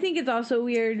weird. What? I think it's also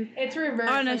weird. It's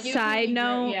reversed. On a side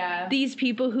note, these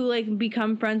people who, like,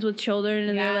 become friends with children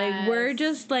and they're like, we're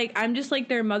just, like, I'm just like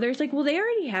their mother. It's like, well, they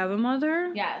already have a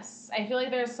mother. Yes. I feel like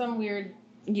there's some weird,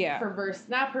 not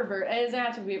pervert, it doesn't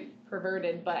have to be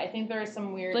perverted, but I think there's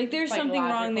some weird, like, there's something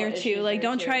wrong there, too. Like,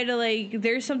 don't try to, like,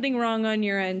 there's something wrong on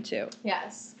your end, too.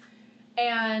 Yes.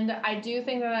 And I do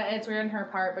think that it's weird on her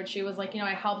part, but she was like, you know,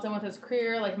 I helped him with his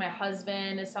career. Like, my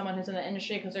husband is someone who's in the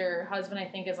industry because her husband, I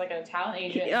think, is like a talent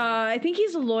agent. I think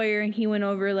he's a lawyer, and he went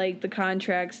over, like, the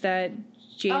contracts that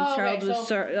James Charles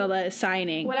was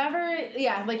signing. Whatever,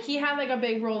 like, he had, like, a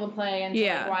big role to play into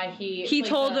like, why he... He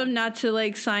told him not to,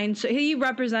 like, sign... So he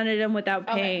represented him without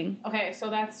paying. Okay, so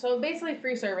that's... So basically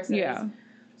free services. Yeah.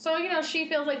 So, you know, she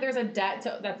feels like there's a debt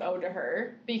that's owed to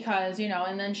her because, you know,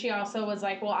 and then she also was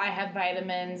like, well, I have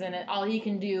vitamins and all he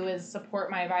can do is support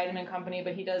my vitamin company,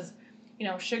 but he does, you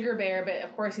know, Sugar Bear, but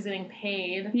of course he's getting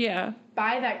paid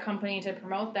by that company to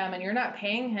promote them, and you're not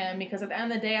paying him because at the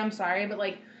end of the day, I'm sorry, but,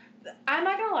 like, I'm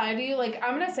not going to lie to you, like,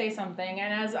 I'm going to say something,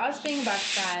 and as us being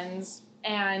best friends,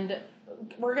 and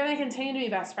we're going to continue to be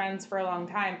best friends for a long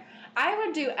time, I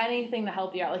would do anything to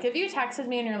help you out. Like, if you texted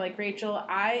me and you're like, Rachel,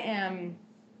 I am...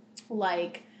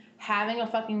 like, having a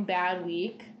fucking bad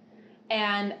week,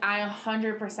 and I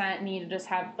 100% need to just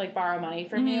have, like, borrow money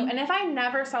from you, and if I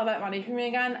never saw that money from you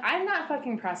again, I'm not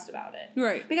fucking pressed about it.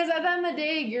 Right. Because at the end of the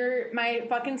day, you're my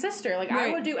fucking sister. Like,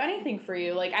 I would do anything for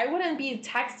you. Like, I wouldn't be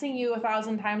texting you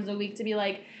 1,000 times a week to be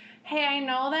like, hey, I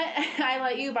know that I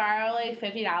let you borrow, like,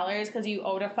 $50 because you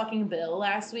owed a fucking bill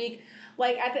last week.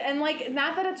 Like, and, like,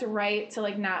 not that it's right to,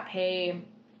 like, not pay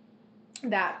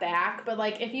that back, but,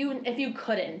 like, if you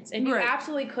couldn't, if you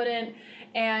absolutely couldn't,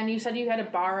 and you said you had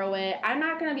to borrow it, I'm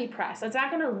not going to be pressed. It's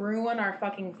not going to ruin our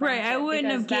fucking friendship. Right, I wouldn't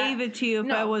have gave it to you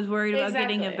if I was worried about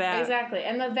getting it back. Exactly,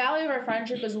 and the value of our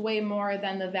friendship is way more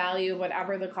than the value of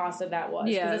whatever the cost of that was,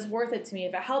 because it's worth it to me.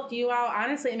 If it helped you out,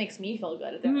 honestly, it makes me feel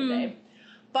good at the end of the day.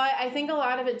 But I think a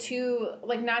lot of it, too,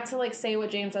 like, not to, like, say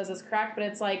what James says is correct, but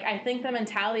it's, like, I think the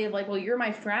mentality of, like, well, you're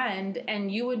my friend,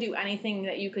 and you would do anything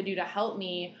that you could do to help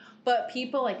me. But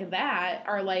people like that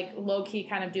are, like, low-key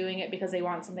kind of doing it because they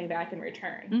want something back in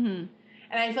return.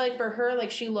 And I feel like for her, like,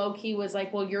 she low-key was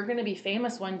like, well, you're going to be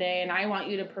famous one day, and I want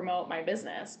you to promote my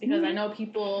business because I know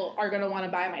people are going to want to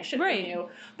buy my shit from you.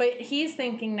 But he's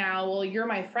thinking now, well, you're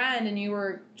my friend, and you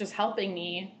were just helping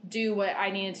me do what I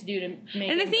needed to do to make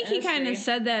it. And I think he kind of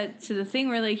said that to the thing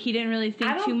where, like, he didn't really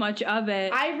think too much of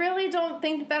it. I really don't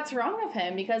think that's wrong of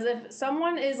him, because if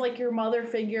someone is, like, your mother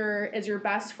figure, is your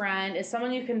best friend, is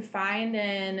someone you can find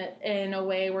in a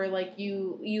way where, like,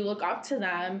 you look up to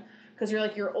them,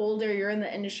 because you're older, you're in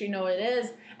the industry, you know what it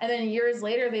is, and then years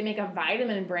later they make a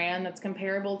vitamin brand that's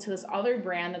comparable to this other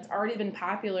brand that's already been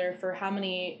popular for how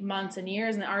many months and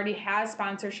years and already has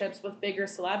sponsorships with bigger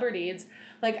celebrities.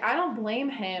 Like, I don't blame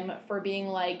him for being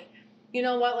like, you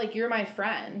know what, like, you're my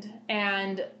friend,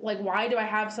 and, like, why do I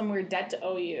have some weird debt to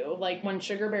owe you? Like, when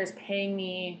Sugar Bear's paying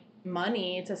me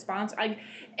money to sponsor,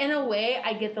 in a way,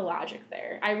 I get the logic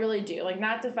there. I really do. Like,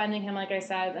 not defending him, like I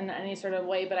said, in any sort of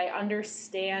way, but I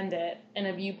understand it in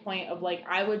a viewpoint of, like,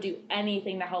 I would do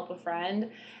anything to help a friend,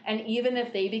 and even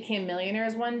if they became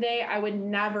millionaires one day, I would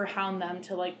never hound them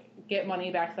to, like, get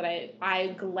money back that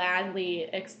I gladly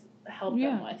helped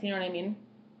them with, you know what I mean?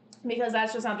 Because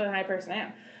that's just not the kind of person I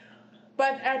am.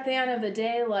 But at the end of the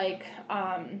day, like,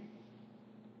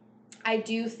 I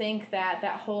do think that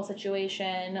whole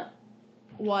situation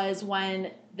was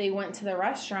when they went to the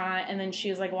restaurant, and then she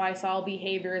was like, well, I saw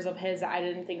behaviors of his that I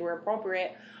didn't think were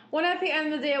appropriate. When at the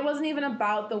end of the day, it wasn't even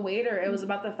about the waiter. It was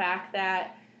about the fact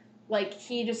that, like,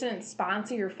 he just didn't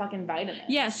sponsor your fucking vitamins.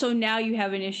 Yeah, so now you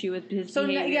have an issue with his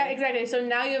behavior. Yeah, exactly. So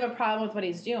now you have a problem with what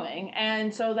he's doing.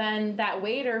 And so then that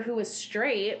waiter, who was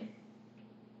straight,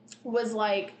 was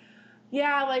like,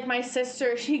 yeah, like, my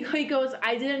sister, he goes,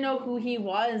 I didn't know who he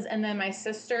was, and then my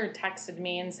sister texted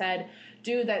me and said,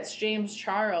 dude, that's James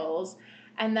Charles,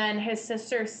 and then his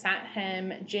sister sent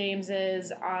him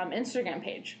James's Instagram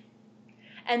page,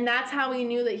 and that's how he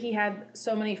knew that he had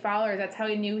so many followers. That's how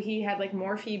he knew he had, like,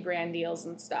 Morphe brand deals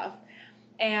and stuff,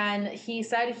 and he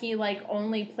said he, like,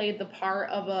 only played the part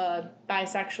of a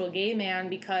bisexual gay man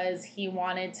because he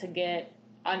wanted to get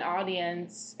an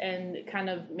audience and kind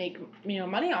of make, you know,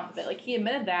 money off of it. Like, he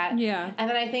admitted that. Yeah. And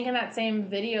then I think in that same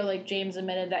video, like, James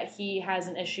admitted that he has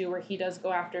an issue where he does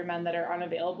go after men that are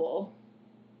unavailable.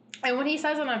 And when he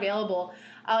says unavailable,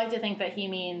 I like to think that he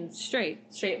means straight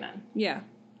men. Yeah.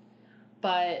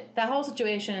 But that whole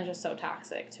situation is just so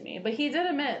toxic to me. But he did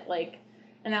admit, like,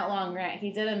 in that long rant,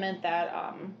 he did admit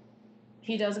that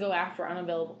he does go after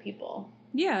unavailable people.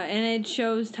 Yeah, and it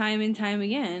shows time and time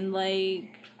again,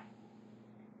 like.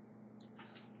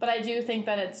 But I do think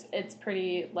that it's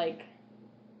pretty, like,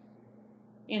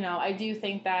 you know, I do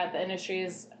think that the industry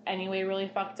is anyway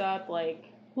really fucked up. Like,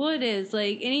 well, it is,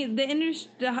 like, the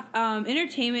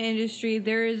entertainment industry.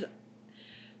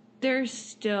 There's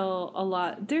still a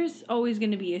lot. There's always going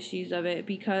to be issues of it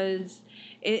because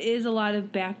it is a lot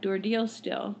of backdoor deals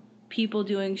still. People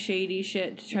doing shady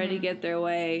shit to try to get their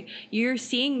way. You're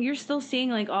still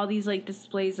seeing, like, all these, like,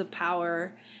 displays of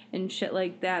power and shit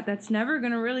like that. That's never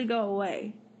going to really go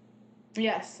away.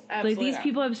 Yes, absolutely. Like, these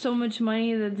people have so much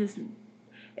money that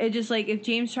like, if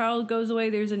James Charles goes away,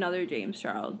 there's another James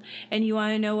Charles. And you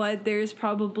want to know what? There's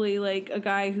probably, like, a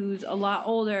guy who's a lot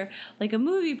older, like a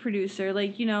movie producer.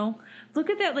 Like, you know, look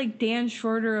at that, like, Dan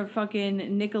Shorter of fucking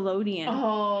Nickelodeon.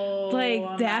 Oh,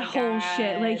 like, that whole God.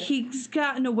 shit. Like, he's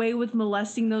gotten away with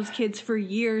molesting those kids for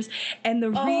years. And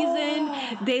the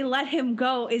reason they let him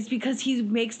go is because he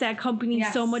makes that company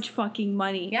so much fucking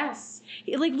money. Yes.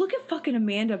 Like, look at fucking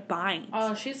Amanda Bynes.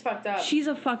 Oh, she's fucked up. She's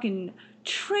a fucking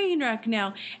train wreck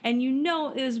now. And you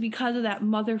know it was because of that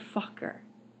motherfucker.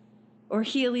 Or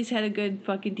he at least had a good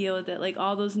fucking deal with it. Like,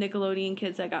 all those Nickelodeon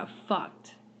kids that got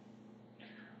fucked.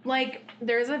 Like,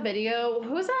 there's a video.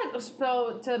 Who's that?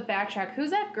 So, to backtrack,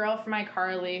 who's that girl from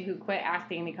iCarly who quit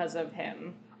acting because of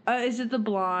him? Is it the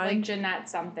blonde? Like Jeanette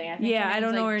something. I think yeah, I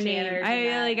don't know her Janet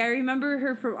name. I remember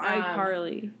her from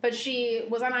iCarly. But she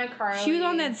was on iCarly. She was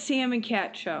on that Sam and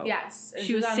Cat show. Yes.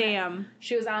 She was Sam.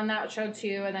 She was on that show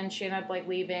too, and then she ended up, like,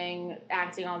 leaving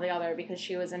acting altogether because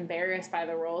she was embarrassed by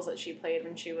the roles that she played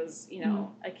when she was, you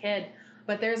know, a kid.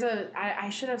 But there's I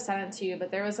should have sent it to you,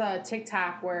 but there was a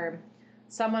TikTok where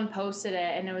someone posted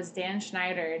it, and it was Dan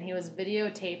Schneider, and he was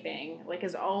videotaping, like,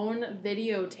 his own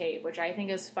videotape, which I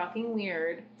think is fucking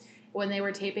weird, when they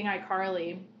were taping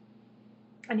iCarly,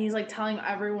 and he's, like, telling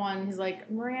everyone, he's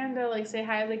like, Miranda, like, say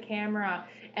hi to the camera,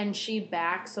 and she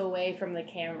backs away from the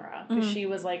camera, because she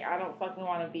was like, I don't fucking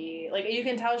want to be, like, you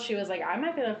can tell she was like, I'm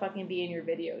not gonna fucking be in your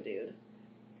video, dude.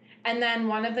 And then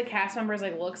one of the cast members,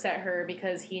 like, looks at her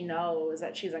because he knows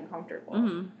that she's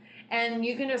uncomfortable. And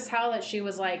you can just tell that she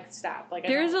was like, stop. Like,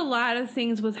 there's a lot of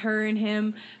things with her and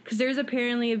him, because there's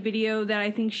apparently a video that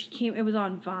I think it was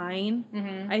on Vine,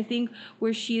 I think,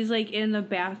 where she's like in the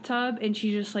bathtub and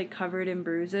she's just like covered in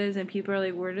bruises, and people are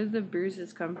like, where did the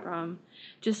bruises come from?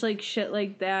 Just like shit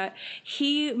like that.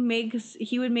 He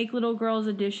would make little girls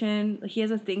audition. He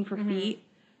has a thing for feet,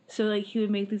 so like he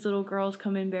would make these little girls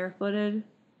come in barefooted.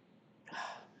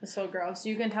 It's so gross.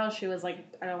 You can tell she was like,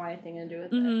 I don't want anything to do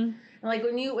with it. And like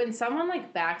when someone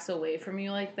like backs away from you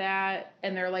like that,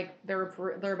 and they're like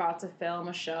they're about to film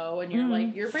a show, and you're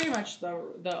like, you're pretty much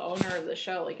the owner of the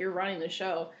show, like you're running the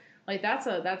show. Like that's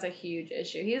a huge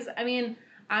issue.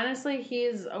 Honestly,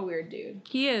 he's a weird dude.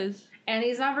 He is. And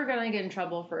he's never gonna get in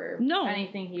trouble for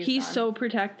anything he's done. So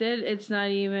protected. It's not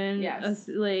even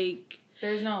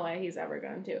There's no way he's ever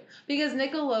going to. Because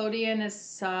Nickelodeon is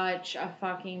such a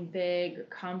fucking big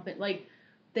company. Like,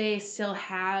 they still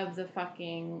have the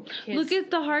fucking kids. Look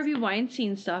at the Harvey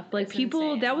Weinstein stuff. Like, it's people,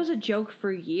 insane. That was a joke for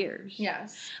years.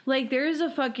 Yes. Like, there's a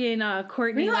fucking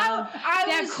Courtney Love.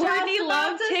 Courtney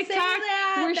Love TikTok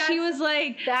where she was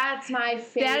like, that's my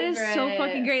favorite. That is so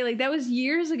fucking great. Like, that was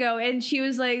years ago. And she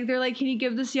was like, they're like, can you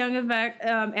give this young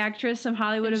actress some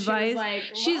Hollywood advice?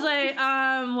 She's like,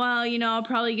 well, you know, I'll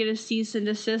probably get a cease and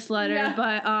desist letter. Yeah.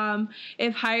 But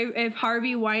if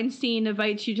Harvey Weinstein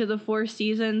invites you to the Four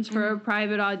Seasons for a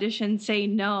private audition, say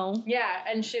no. Yeah,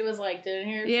 and she was like, didn't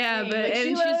hear. Yeah, but like, and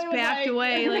she just backed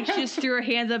away. Like, she just threw her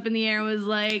hands up in the air and was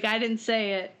like, I didn't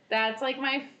say it. That's like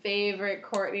my favorite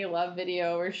Courtney Love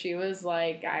video where she was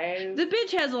like, the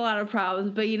bitch has a lot of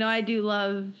problems, but you know, I do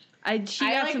love. She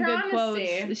got like some good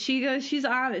honesty. Quotes. She's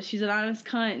honest. She's an honest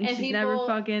cunt, and she's never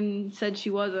fucking said she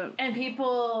wasn't. And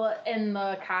people in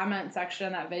the comment section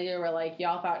of that video were like,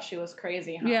 y'all thought she was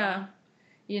crazy, huh? Yeah.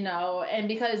 You know, and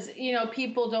because, you know,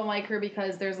 people don't like her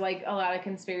because there's, like, a lot of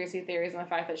conspiracy theories on the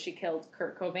fact that she killed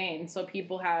Kurt Cobain. So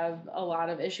people have a lot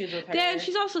of issues with her. Yeah, and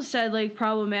she's also said, like,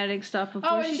 problematic stuff before.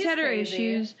 Oh, she's had her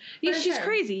issues. Yeah, she's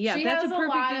crazy. Yeah, that's a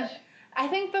perfect... I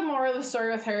think the moral of the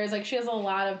story with her is, like, she has a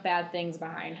lot of bad things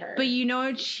behind her. But you know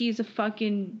what? She's a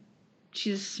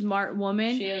smart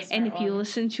woman. She is and if you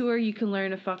listen to her, you can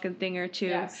learn a fucking thing or two.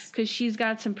 Yes. Because she's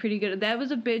got some pretty good... That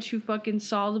was a bitch who fucking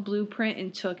saw the blueprint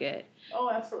and took it. Oh,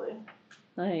 absolutely.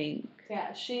 Like...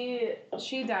 Yeah, she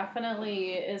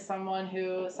definitely is someone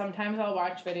who... Sometimes I'll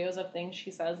watch videos of things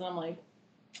she says, and I'm like,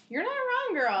 you're not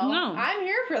wrong, girl. No. I'm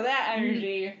here for that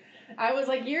energy. I was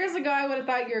like, years ago, I would have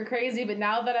thought you were crazy, but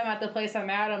now that I'm at the place I'm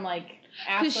at, I'm like...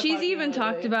 Because she's even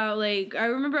talked about, like... I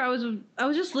remember I was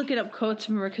just looking up quotes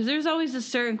from her, because there's always a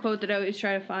certain quote that I always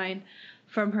try to find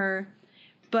from her.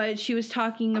 But she was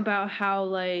talking about how,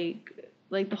 like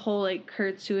the whole, like,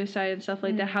 Kurt suicide and stuff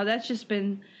like that, how that's just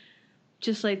been,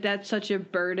 just, like, that's such a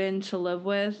burden to live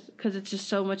with, because it's just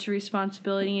so much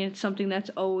responsibility, and it's something that's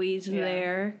always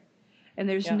there, and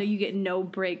there's you get no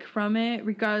break from it,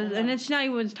 regardless, and it's not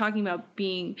even talking about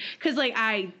being, because, like,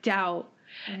 I doubt,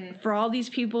 for all these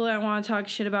people that want to talk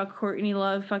shit about Courtney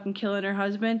Love fucking killing her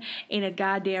husband, ain't a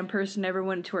goddamn person ever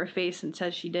went to her face and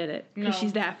said she did it, because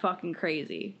she's that fucking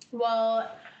crazy. Well...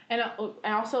 And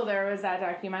also there was that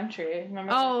documentary.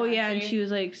 Remember? Oh, yeah, and she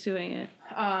was, like, suing it.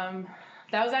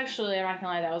 That was actually, I'm not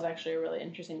gonna lie, that was actually a really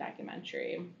interesting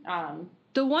documentary.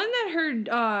 The one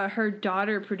that her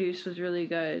daughter produced was really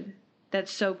good.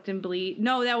 That's Soaked in Bleach.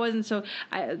 No, that wasn't so...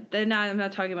 I'm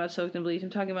not talking about Soaked in Bleach. I'm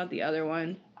talking about the other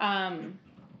one.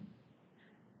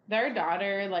 Their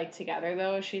daughter, like, together,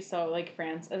 though, she's so, like,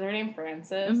 is her name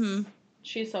Frances? Mm-hmm.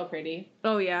 She's so pretty.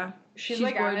 Oh, yeah. She's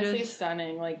like, gorgeous. Honestly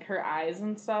stunning. Like, her eyes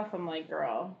and stuff, I'm like,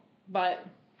 girl. But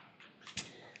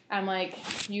I'm like,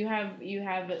 you have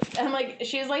I'm like,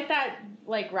 she's like that,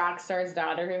 like, rock star's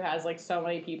daughter who has, like, so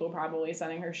many people probably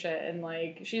sending her shit. And,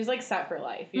 like, she's, like, set for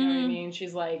life. You know what I mean?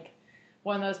 She's, like,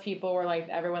 one of those people where, like,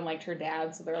 everyone liked her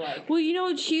dad. So they're like... Well, you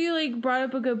know, she, like, brought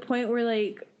up a good point where,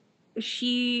 like...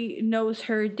 She knows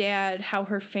her dad how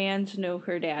her fans know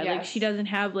her dad. Yes. Like, she doesn't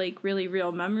have, like, really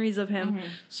real memories of him. Mm-hmm.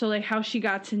 So, like, how she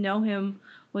got to know him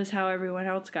was how everyone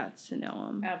else got to know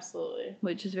him. Absolutely.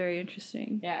 Which is very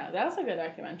interesting. Yeah, that was a good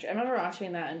documentary. I remember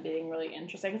watching that and being really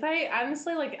interesting. Because I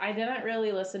honestly, like, I didn't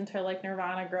really listen to, like,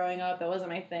 Nirvana growing up. That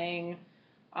wasn't my thing.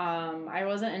 I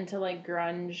wasn't into, like,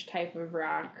 grunge type of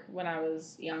rock when I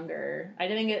was younger. I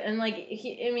didn't get, and,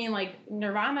 like,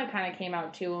 Nirvana kind of came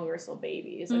out, too, when we were still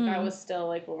babies. Like, that was still,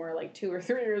 like, when we were, like, 2 or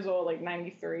 3 years old, like,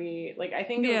 93. Like, I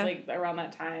think it was, like, around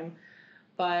that time.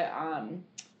 But,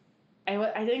 I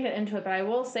didn't get into it, but I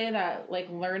will say that, like,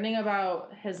 learning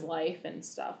about his life and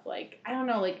stuff, like, I don't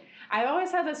know, like, I've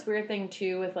always had this weird thing,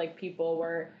 too, with, like, people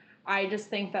where I just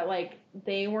think that, like,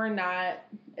 they were not,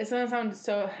 it's going to sound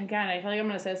so, again, I feel like I'm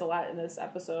going to say this a lot in this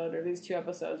episode, or these 2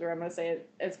 episodes, where I'm going to say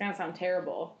it's going to sound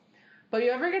terrible. But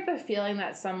you ever get the feeling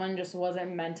that someone just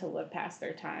wasn't meant to live past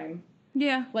their time?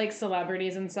 Yeah. Like,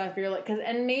 celebrities and stuff, you're like,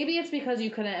 and maybe it's because you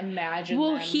couldn't imagine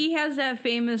Well, them. he has that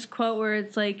famous quote where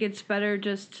it's like, it's better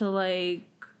just to, like,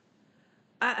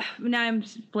 now I'm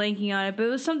blanking on it, but it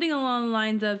was something along the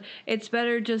lines of, it's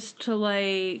better just to,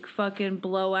 like, fucking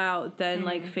blow out than,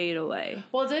 like, fade away.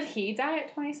 Well, did he die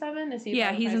at 27? Is he?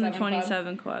 Yeah, he's in the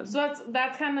 27 club. So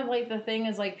that's kind of, like, the thing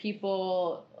is, like,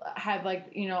 people have, like,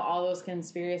 you know, all those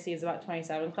conspiracies about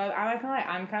 27 Club.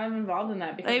 I'm kind of involved in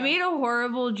that. Because I made a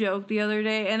horrible joke the other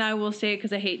day, and I will say it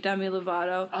because I hate Demi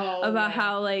Lovato, about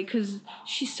how, like, because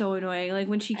she's so annoying. Like,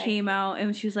 when she came out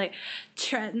and she was like,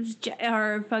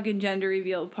 our fucking gender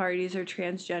reveal parties are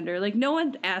transgender. Like, no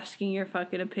one's asking your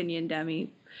fucking opinion,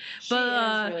 Demi.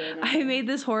 But really I made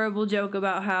this horrible joke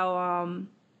about how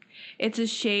it's a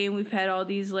shame we've had all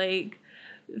these, like,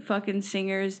 fucking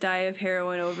singers die of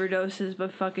heroin overdoses,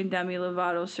 but fucking Demi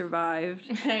Lovato survived.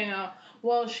 I know.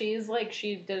 Well, she's, like,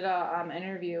 she did a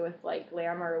interview with, like,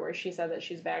 Glamour where she said that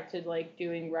she's back to, like,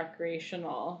 doing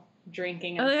recreational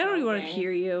drinking and I don't even want to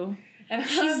hear you. And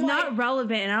she's not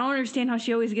relevant, and I don't understand how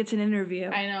she always gets an interview.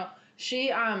 I know.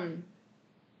 She,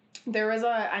 there was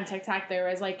on TikTok, there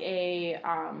was, like,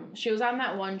 she was on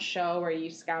that one show where you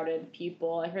scouted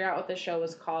people. I forgot what the show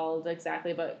was called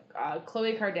exactly, but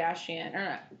Khloe Kardashian, or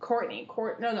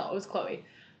not, it was Khloe.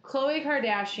 Khloe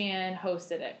Kardashian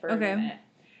hosted it for a minute.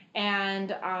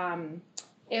 And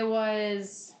it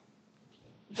was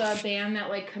the band that,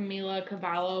 like, Camila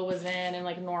Cavallo was in, and,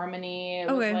 like, Normani.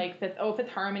 It was, like, Fifth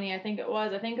Harmony, I think it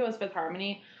was. I think it was Fifth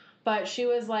Harmony. But she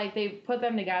was, like, they put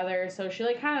them together, so she,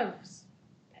 like, kind of,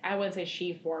 I wouldn't say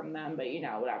she formed them, but, you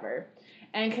know, whatever.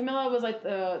 And Camila was, like,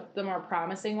 the more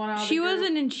promising one out of the group. She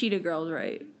wasn't in Cheetah Girls,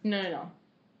 right? No,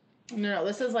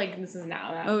 this is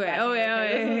now.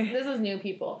 Okay. This is new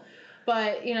people.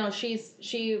 But, you know,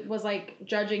 she was, like,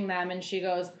 judging them, and she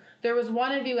goes, there was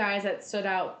one of you guys that stood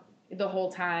out the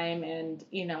whole time, and,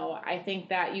 you know, I think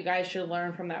that you guys should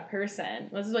learn from that person.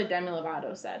 This is what Demi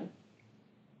Lovato said.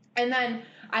 And then,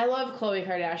 I love Khloe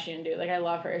Kardashian, dude. Like, I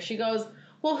love her. She goes,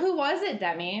 well, who was it,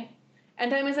 Demi?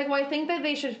 And Demi's like, well, I think that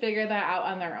they should figure that out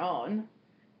on their own.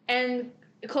 And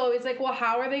Khloe's like, well,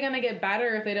 how are they going to get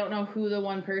better if they don't know who the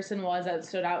one person was that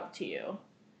stood out to you?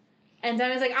 And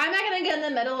Demi's like, I'm not going to get in the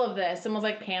middle of this, and was,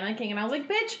 like, panicking. And I was like,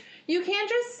 bitch, you can't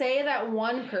just say that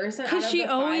one person out of the 5 of them. Because she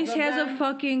always has a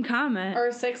fucking comment.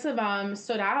 Or 6 of them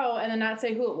stood out, and then not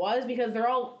say who it was, because they're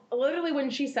all, literally,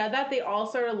 when she said that, they all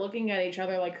started looking at each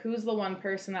other like, who's the one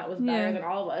person that was better than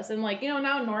all of us? And, like, you know,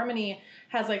 now Normani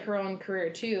has, like, her own career,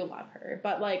 too. Love her.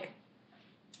 But, like,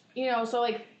 you know, so,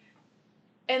 like,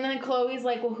 and then Khloe's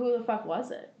like, well, who the fuck was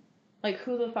it? Like,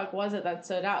 who the fuck was it that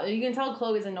stood out? You can tell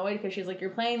Khloe's annoyed because she's like, you're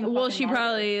playing the fucking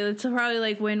it's probably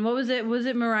like when, what was it? Was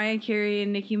it Mariah Carey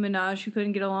and Nicki Minaj who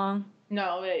couldn't get along?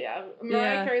 No, yeah.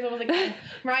 Mariah Carey's almost like,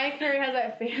 Mariah Carey has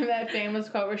that famous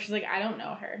quote where she's like, I don't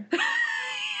know her.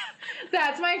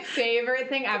 That's my favorite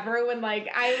thing ever when, like,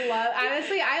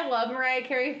 I love Mariah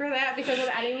Carey for that, because when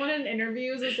anyone in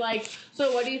interviews is like,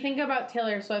 so what do you think about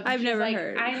Taylor Swift? I've never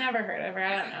heard. I never heard of her.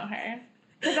 I don't know her.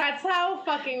 Because that's how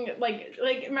fucking, like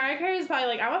Mariah Carey is probably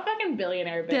like, I'm a fucking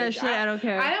billionaire, bitch. Yeah, I don't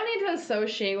care. I don't need to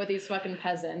associate with these fucking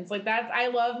peasants. Like, I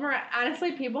love Mariah.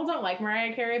 Honestly, people don't like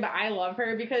Mariah Carey, but I love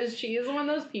her because she is one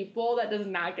of those people that does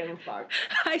not give a fuck.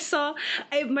 I saw,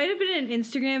 it might have been an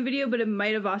Instagram video, but it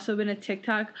might have also been a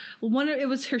TikTok. It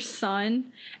was her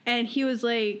son, and he was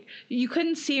like, you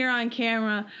couldn't see her on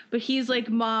camera, but he's like,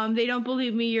 Mom, they don't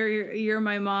believe me, you're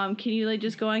my mom. Can you, like,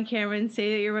 just go on camera and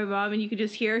say that you're my mom? And you could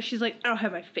just hear her. She's like, I don't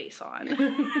have my face on.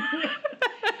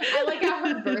 I like how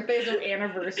her birthdays are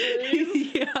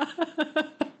anniversaries. Yeah.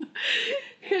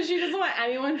 Because she doesn't want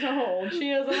anyone to hold. She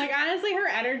doesn't, like, honestly, her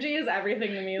energy is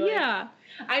everything to me. Like, yeah.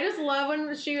 I just love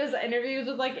when she was interviewed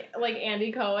with, like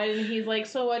Andy Cohen, and he's like,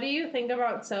 so what do you think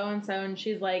about so-and-so? And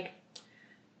she's like,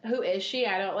 who is she?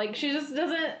 I don't, like, she just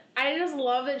doesn't, I just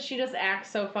love that she just acts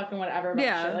so fucking whatever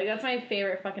about shit. Like, that's my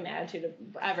favorite fucking attitude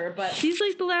ever, but. She's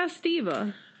like the last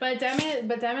diva. But Demi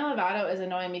Lovato is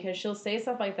annoying because she'll say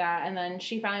stuff like that, and then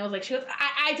she finally was like,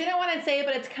 I didn't want to say it,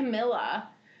 but it's Camilla.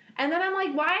 And then I'm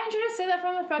like, why didn't you just say that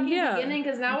from the fucking beginning?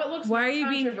 Because now it looks more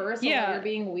controversial. You're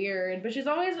being weird. But she's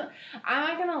always, I'm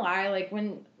not gonna lie, like,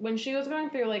 when she was going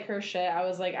through, like, her shit, I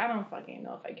was like, I don't fucking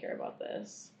know if I care about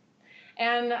this.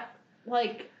 And,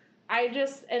 like,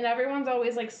 and everyone's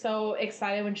always, like, so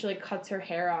excited when she, like, cuts her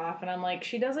hair off, and I'm like,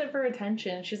 she does it for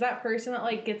attention. She's that person that,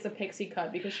 like, gets a pixie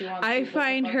cut because she wants to. I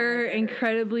find her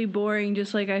incredibly boring,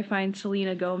 just like I find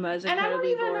Selena Gomez incredibly boring. And I don't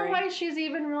even know why she's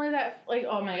even really that, like,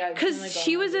 oh my god. Because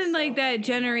she was in, like, that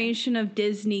generation of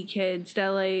Disney kids that,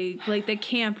 like the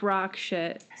camp rock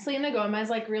shit. Selena Gomez,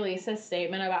 like, released a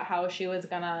statement about how she was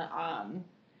gonna,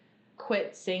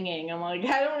 quit singing. I'm like,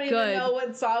 I don't even know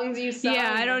what songs you sung.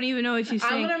 Yeah, I don't even know what you sing.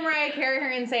 I'm gonna Mariah Carey her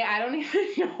and say, I don't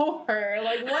even know her.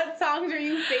 Like, what songs are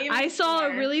you famous I saw for?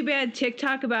 a really bad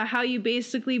TikTok about how you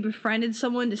basically befriended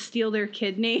someone to steal their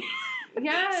kidney.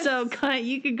 Yes. So,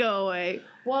 you could go away.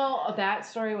 Well, that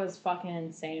story was fucking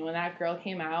insane. When that girl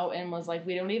came out and was like,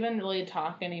 we don't even really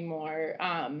talk anymore.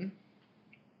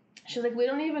 She's like, we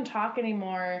don't even talk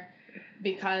anymore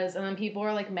because, and then people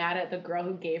were, like, mad at the girl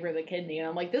who gave her the kidney. And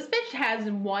I'm like, this bitch has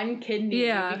one kidney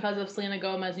because of Selena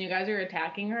Gomez, and you guys are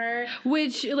attacking her.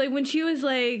 Which, like, when she was,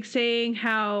 like, saying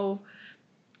how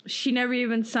she never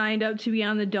even signed up to be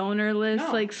on the donor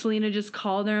list, like, Selena just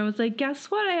called her and was like, guess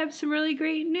what? I have some really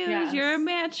great news. Yes. You're a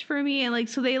match for me. And, like,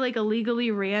 so they, like, illegally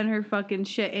ran her fucking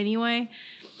shit anyway.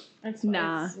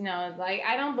 No, like,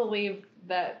 I don't believe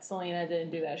that Selena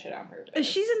didn't do that shit on purpose.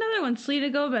 She's another one.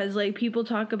 Selena Gomez, like, people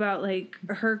talk about, like,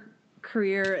 her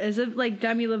career as if, like,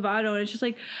 Demi Lovato, and it's just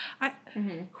like,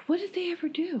 what did they ever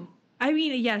do? I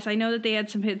mean, yes, I know that they had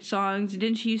some hit songs.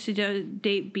 Didn't she used to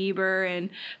date Bieber,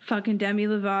 and fucking Demi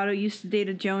Lovato used to date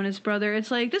a Jonas brother? It's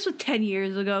like, this was 10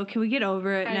 years ago. Can we get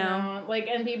over it now? I know. Like,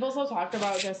 and people still talk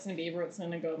about Justin Bieber with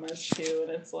Selena Gomez, too, and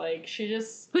it's like, she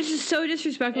just... Which is so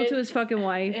disrespectful to his fucking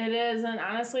wife. It is, and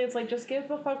honestly, it's like, just get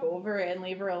the fuck over it and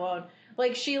leave her alone.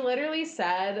 Like, she literally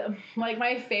said, like,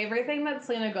 my favorite thing that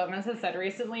Selena Gomez has said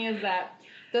recently is that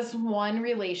this one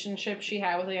relationship she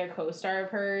had with, like, a co-star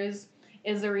of hers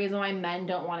is the reason why men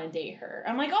don't want to date her.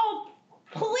 I'm like, oh,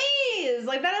 please!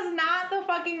 Like, that is not the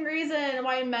fucking reason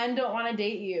why men don't want to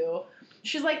date you.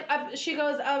 She's like, she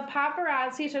goes, a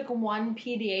paparazzi took one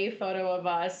PDA photo of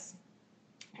us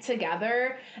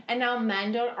together, and now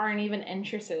men aren't even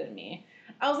interested in me.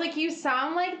 I was like, you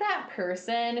sound like that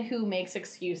person who makes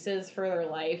excuses for their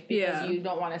life because you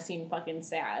don't want to seem fucking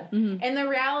sad. Mm-hmm. And the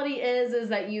reality is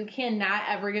that you cannot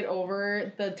ever get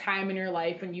over the time in your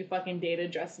life when you fucking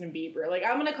dated Justin Bieber. Like,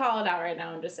 I'm going to call it out right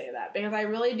now and just say that. Because I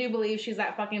really do believe she's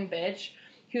that fucking bitch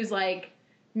who's like,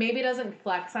 maybe doesn't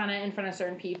flex on it in front of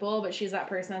certain people, but she's that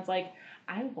person that's like,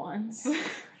 I once...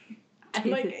 I'm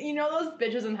like, you know those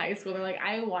bitches in high school? They're like,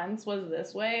 I once was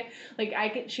this way. Like,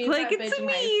 she's like, that bitch in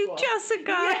high school.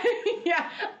 Jessica. Yeah,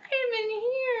 I'm in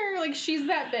here. Like, she's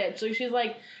that bitch. Like, she's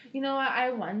like, you know what?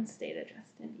 I once dated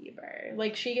Justin Bieber.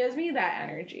 Like, she gives me that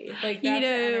energy. Like,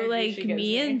 that's like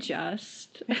me and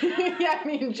Just. Yeah,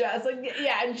 me and Just. Like,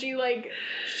 yeah, and she, like,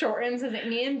 shortens his name.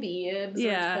 Me and Biebs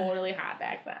were totally hot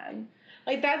back then.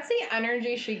 Like, that's the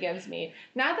energy she gives me.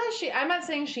 Not that I'm not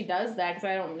saying she does that because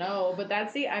I don't know, but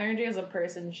that's the energy as a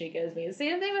person she gives me.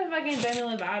 Same thing with fucking Demi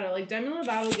Lovato. Like, Demi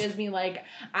Lovato gives me, like,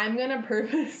 I'm gonna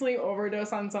purposely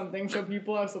overdose on something so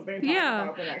people have something to talk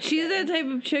about the next she's day. that type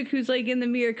of chick who's, like, in the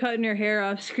mirror cutting her hair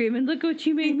off, screaming, look what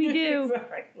you made me do.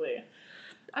 Exactly.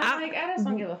 I'm like, I just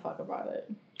don't give a fuck about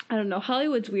it. I don't know.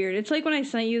 Hollywood's weird. It's like when I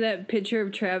sent you that picture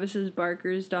of Travis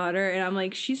Barker's daughter, and I'm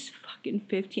like, she's fucking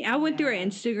 15. I went through her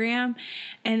Instagram,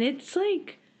 and it's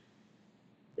like,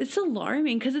 it's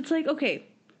alarming, because it's like, okay,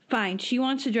 fine, she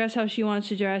wants to dress how she wants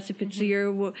to dress, if it's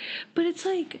but it's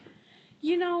like,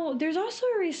 you know, there's also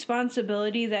a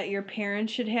responsibility that your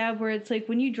parents should have, where it's like,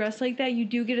 when you dress like that, you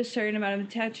do get a certain amount of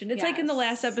attention. It's like in the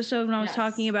last episode when I was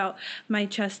talking about my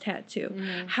chest tattoo,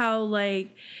 how, like,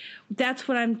 that's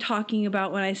what I'm talking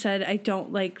about when I said I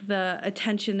don't like the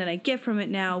attention that I get from it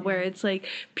now, where it's like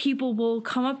people will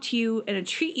come up to you and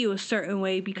treat you a certain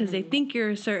way because they think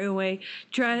you're a certain way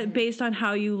based on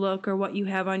how you look or what you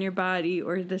have on your body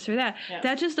or this or that. Yeah.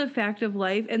 That's just a fact of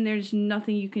life, and there's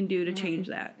nothing you can do to change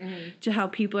that, to how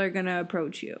people are going to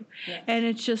approach you. Yes. And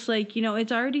it's just like, you know,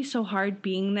 it's already so hard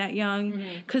being that young,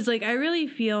 because like I really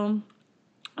feel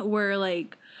where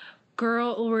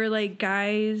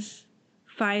guys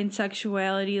find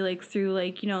sexuality like through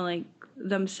like, you know, like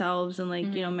themselves and like,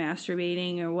 you know,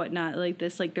 masturbating or whatnot, like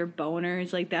this, like their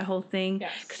boners, like that whole thing.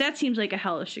 Because that seems like a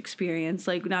hellish experience,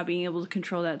 like not being able to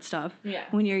control that stuff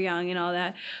when you're young and all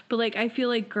that. But like I feel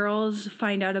like girls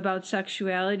find out about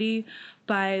sexuality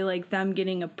by like them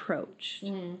getting approached.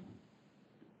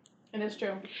 It is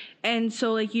true. And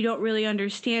so like you don't really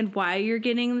understand why you're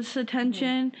getting this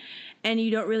attention. And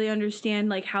you don't really understand,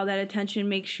 like, how that attention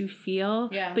makes you feel.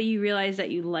 Yeah. But you realize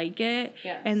that you like it.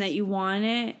 Yes. And that you want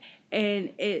it.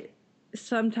 And it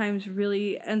sometimes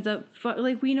really ends up...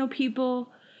 like, we know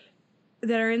people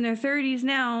that are in their 30s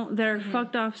now that are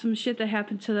fucked off some shit that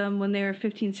happened to them when they were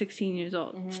 15, 16 years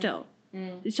old. Still.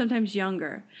 Sometimes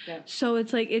younger. Yeah. So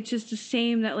it's like, it's just the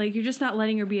same that, like, you're just not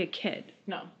letting her be a kid.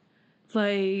 No.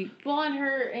 Like... Well, and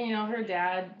her, you know, her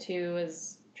dad, too,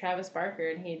 is Travis Barker,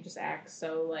 and he just acts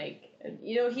so, like,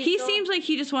 you know, he seems like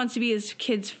he just wants to be his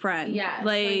kid's friend. Yeah,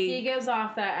 like he gives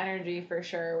off that energy for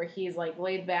sure, where he's like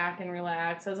laid back and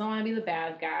relaxed, doesn't want to be the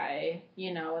bad guy,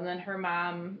 you know. And then her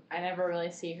mom, I never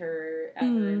really see her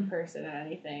ever in person or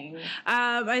anything.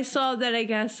 I saw that, I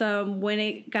guess, when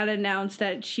it got announced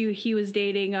that he was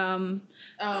dating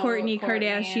Kourtney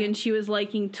Kardashian, she was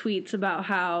liking tweets about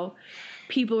how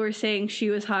people were saying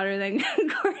she was hotter than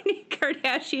Kourtney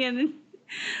Kardashian.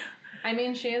 I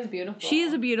mean, she is beautiful. She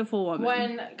is a beautiful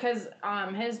woman. Because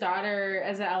his daughter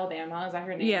is at Alabama, is that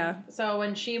her name? Yeah. So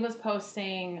when she was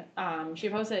posting, she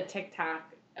posted a TikTok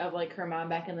of, like, her mom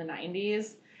back in the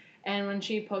 90s. And when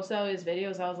she posted all these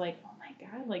videos, I was like, oh my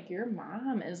God, like, your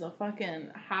mom is a fucking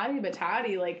hottie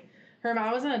batati. Like, her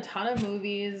mom was in a ton of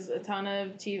movies, a ton of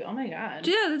TV. Oh my God.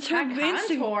 Yeah, that's her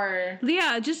contour.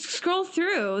 Yeah, just scroll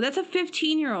through. That's a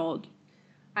 15-year-old.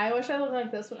 I wish I looked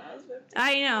like this when I was 15.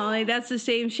 I know, like, that's the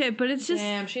same shit, but it's just...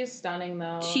 Damn, she's stunning,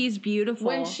 though. She's beautiful.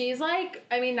 When she's, like...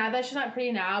 I mean, not that she's not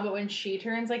pretty now, but when she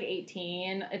turns, like,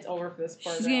 18, it's over for this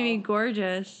poor girl. She's gonna be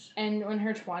gorgeous. And when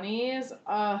her 20s,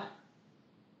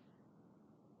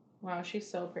 wow,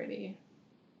 she's so pretty.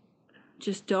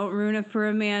 Just don't ruin it for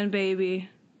a man, baby.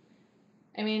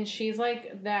 I mean, she's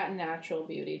like that natural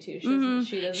beauty too. She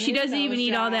doesn't even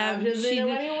need all that.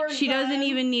 She doesn't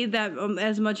even need that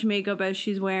as much makeup as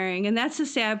she's wearing, and that's the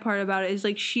sad part about it. Is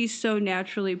like she's so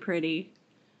naturally pretty.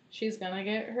 She's gonna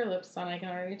get her lips done. I can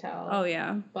already tell. Oh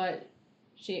yeah. But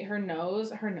her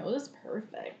nose is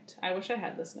perfect. I wish I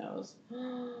had this nose.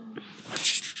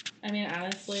 I mean,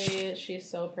 honestly, she's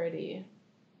so pretty.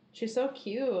 She's so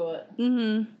cute.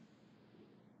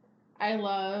 I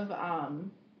love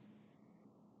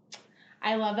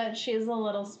that she's a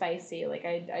little spicy. Like,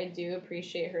 I do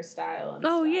appreciate her style and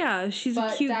stuff. Yeah, she's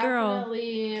a cute girl. But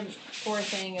definitely, poor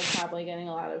thing is probably getting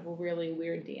a lot of really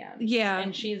weird DMs. Yeah,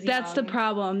 and she's that's young. the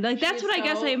problem. Like, that's what I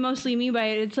guess I mostly mean by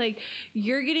it. It's like,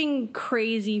 you're getting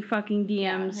crazy fucking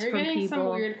DMs from people. You're getting some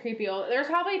weird, creepy There's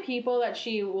probably people that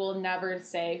she will never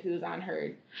say who's on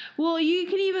her. Well, you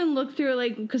can even look through,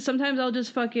 like, because sometimes I'll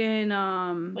just fucking,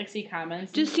 like, see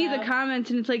comments. Just see the comments,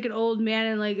 and it's, like, an old man,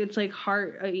 and, like, it's, like,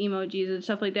 heart emojis and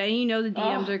stuff like that, and you know the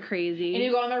DMs are crazy. And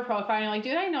you go on their profile, and you're like,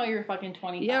 dude, I know you're fucking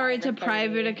 25. Yeah, or it's a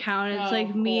private account, it's,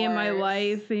 like, me and my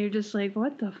wife, and you're just like,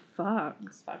 what the fuck?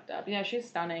 It's fucked up. Yeah, she's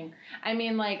stunning. I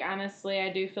mean, like, honestly,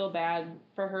 I do feel bad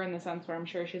for her in the sense where I'm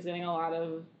sure she's getting a lot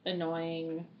of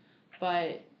annoying,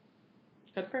 but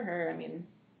good for her. I mean,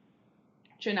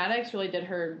 genetics really did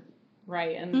her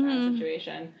right in that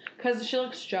situation, because she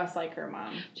looks just like her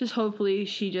mom. Just hopefully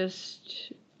she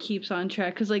just keeps on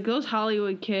track, because like those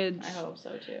Hollywood kids, I hope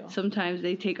so too, sometimes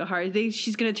they take a hard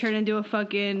she's gonna turn into a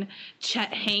fucking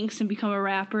Chet Hanks and become a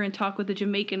rapper and talk with a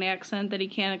Jamaican accent that he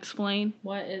can't explain.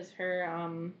 What is her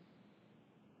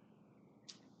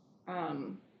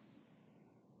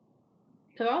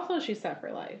because also she's set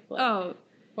for life, like,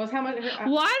 what's how much?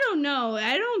 Well, I don't know.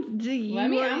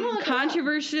 I'm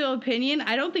controversial opinion.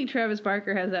 I don't think Travis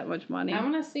Barker has that much money.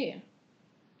 I'm gonna see.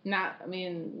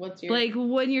 What's your... Like,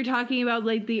 when you're talking about,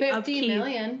 like, the $50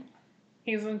 million.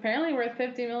 He's apparently worth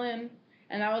 $50 million,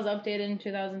 and that was updated in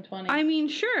 2020. I mean,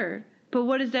 sure. But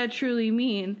what does that truly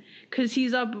mean? Because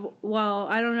he's up... Well,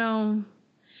 I don't know.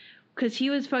 Because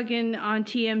he was fucking on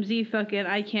TMZ fucking,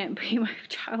 I can't pay my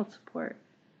child support.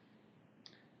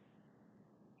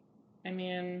 I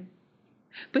mean...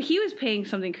 But he was paying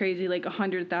something crazy, like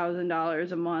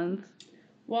 $100,000 a month.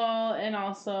 Well, and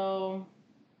also...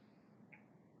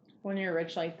 when you're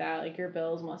rich like that, like, your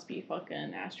bills must be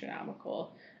fucking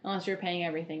astronomical. Unless you're paying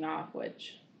everything off,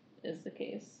 which is the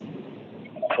case.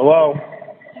 Hello?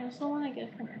 I also want to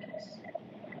give him a kiss.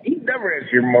 He never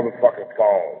answers your motherfucking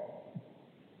phone.